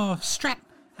just bring my Strat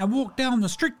and walk down the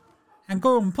street and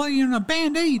go and play in a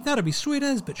band, eh? That'd be sweet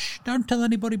as, but shh, don't tell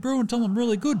anybody, bro, until I'm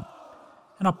really good.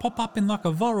 And I'll pop up in like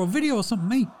a viral video or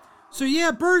something, eh? So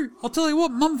yeah, bro, I'll tell you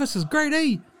what, Memphis is great,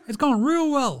 eh? It's going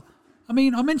real well. I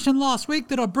mean, I mentioned last week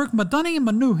that I broke my dunny in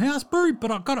my new house, bro,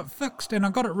 but I got it fixed and I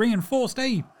got it reinforced,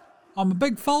 eh? I'm a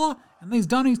big fella, and these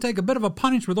dunnies take a bit of a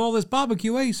punch with all this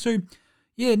barbecue, eh? So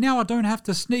yeah, now I don't have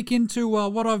to sneak into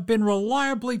what I've been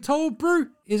reliably told, bro,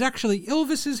 is actually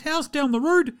Elvis's house down the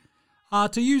road.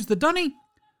 To use the dunny.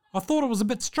 I thought it was a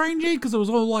bit strangey because it was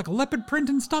all like leopard print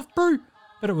and stuff, bro.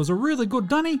 But it was a really good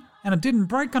dunny and it didn't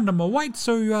break under my weight,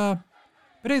 so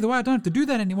but either way, I don't have to do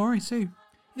that anymore, so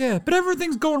yeah. But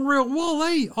everything's going real well,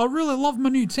 eh? I really love my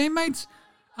new teammates.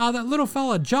 That little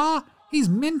fella Jar, he's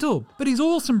mental, but he's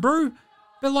awesome, bro.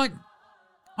 But like,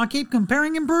 I keep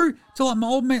comparing him, bro, to like my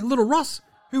old mate Little Russ,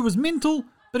 who was mental,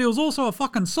 but he was also a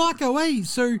fucking psycho, eh?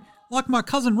 So like my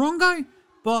cousin Rongo.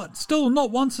 But still not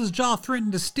once has Jar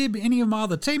threatened to stab any of my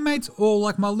other teammates or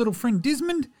like my little friend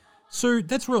Desmond. So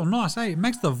that's real nice, eh? It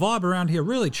makes the vibe around here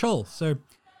really chill. So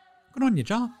good on you,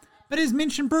 Jar. But as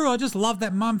mentioned, bro, I just love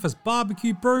that Memphis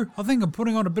barbecue, bro. I think I'm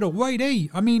putting on a bit of weight, eh?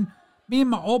 I mean, me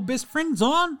and my old best friend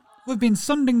Zion, we've been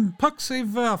sending pics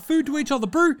of food to each other,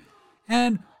 bro.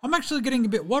 And I'm actually getting a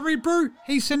bit worried, bro.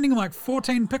 He's sending like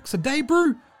 14 pics a day,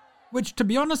 bro. Which, to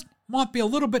be honest, might be a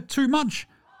little bit too much.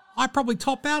 I probably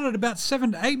top out at about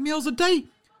 7 to 8 meals a day.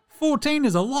 14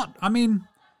 is a lot. I mean,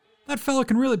 that fella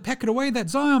can really peck it away, that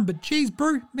Zion, but geez,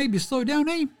 bro, maybe slow down,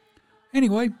 eh?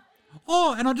 Anyway.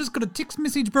 Oh, and I just got a text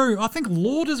message, bro. I think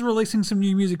Lord is releasing some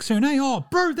new music soon, eh? Oh,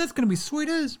 bro, that's going to be sweet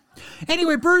as.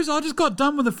 Anyway, bros, I just got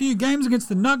done with a few games against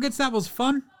the Nuggets. That was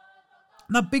fun.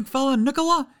 That big fella,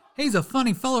 Nicola, he's a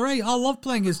funny fella, eh? I love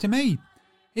playing against him, eh?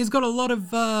 He's got a lot of,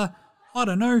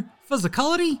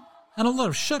 physicality and a lot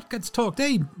of shit gets talked,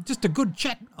 eh? Just a good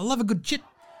chat. I love a good chit.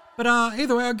 But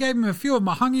either way, I gave him a few of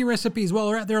my hungy recipes while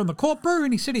we're out there on the court, bro,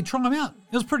 and he said he'd try them out.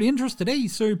 He was pretty interested, eh?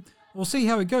 So we'll see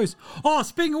how it goes. Oh,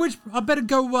 speaking of which, I better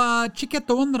go check out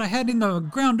the one that I had in the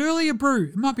ground earlier, bro.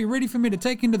 It might be ready for me to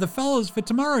take into the fellas for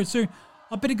tomorrow, so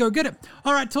I better go get it.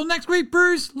 All right, till next week,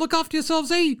 bros. Look after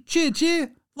yourselves, eh? Cheer,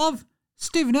 cheer. Love,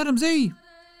 Stephen Adams, eh?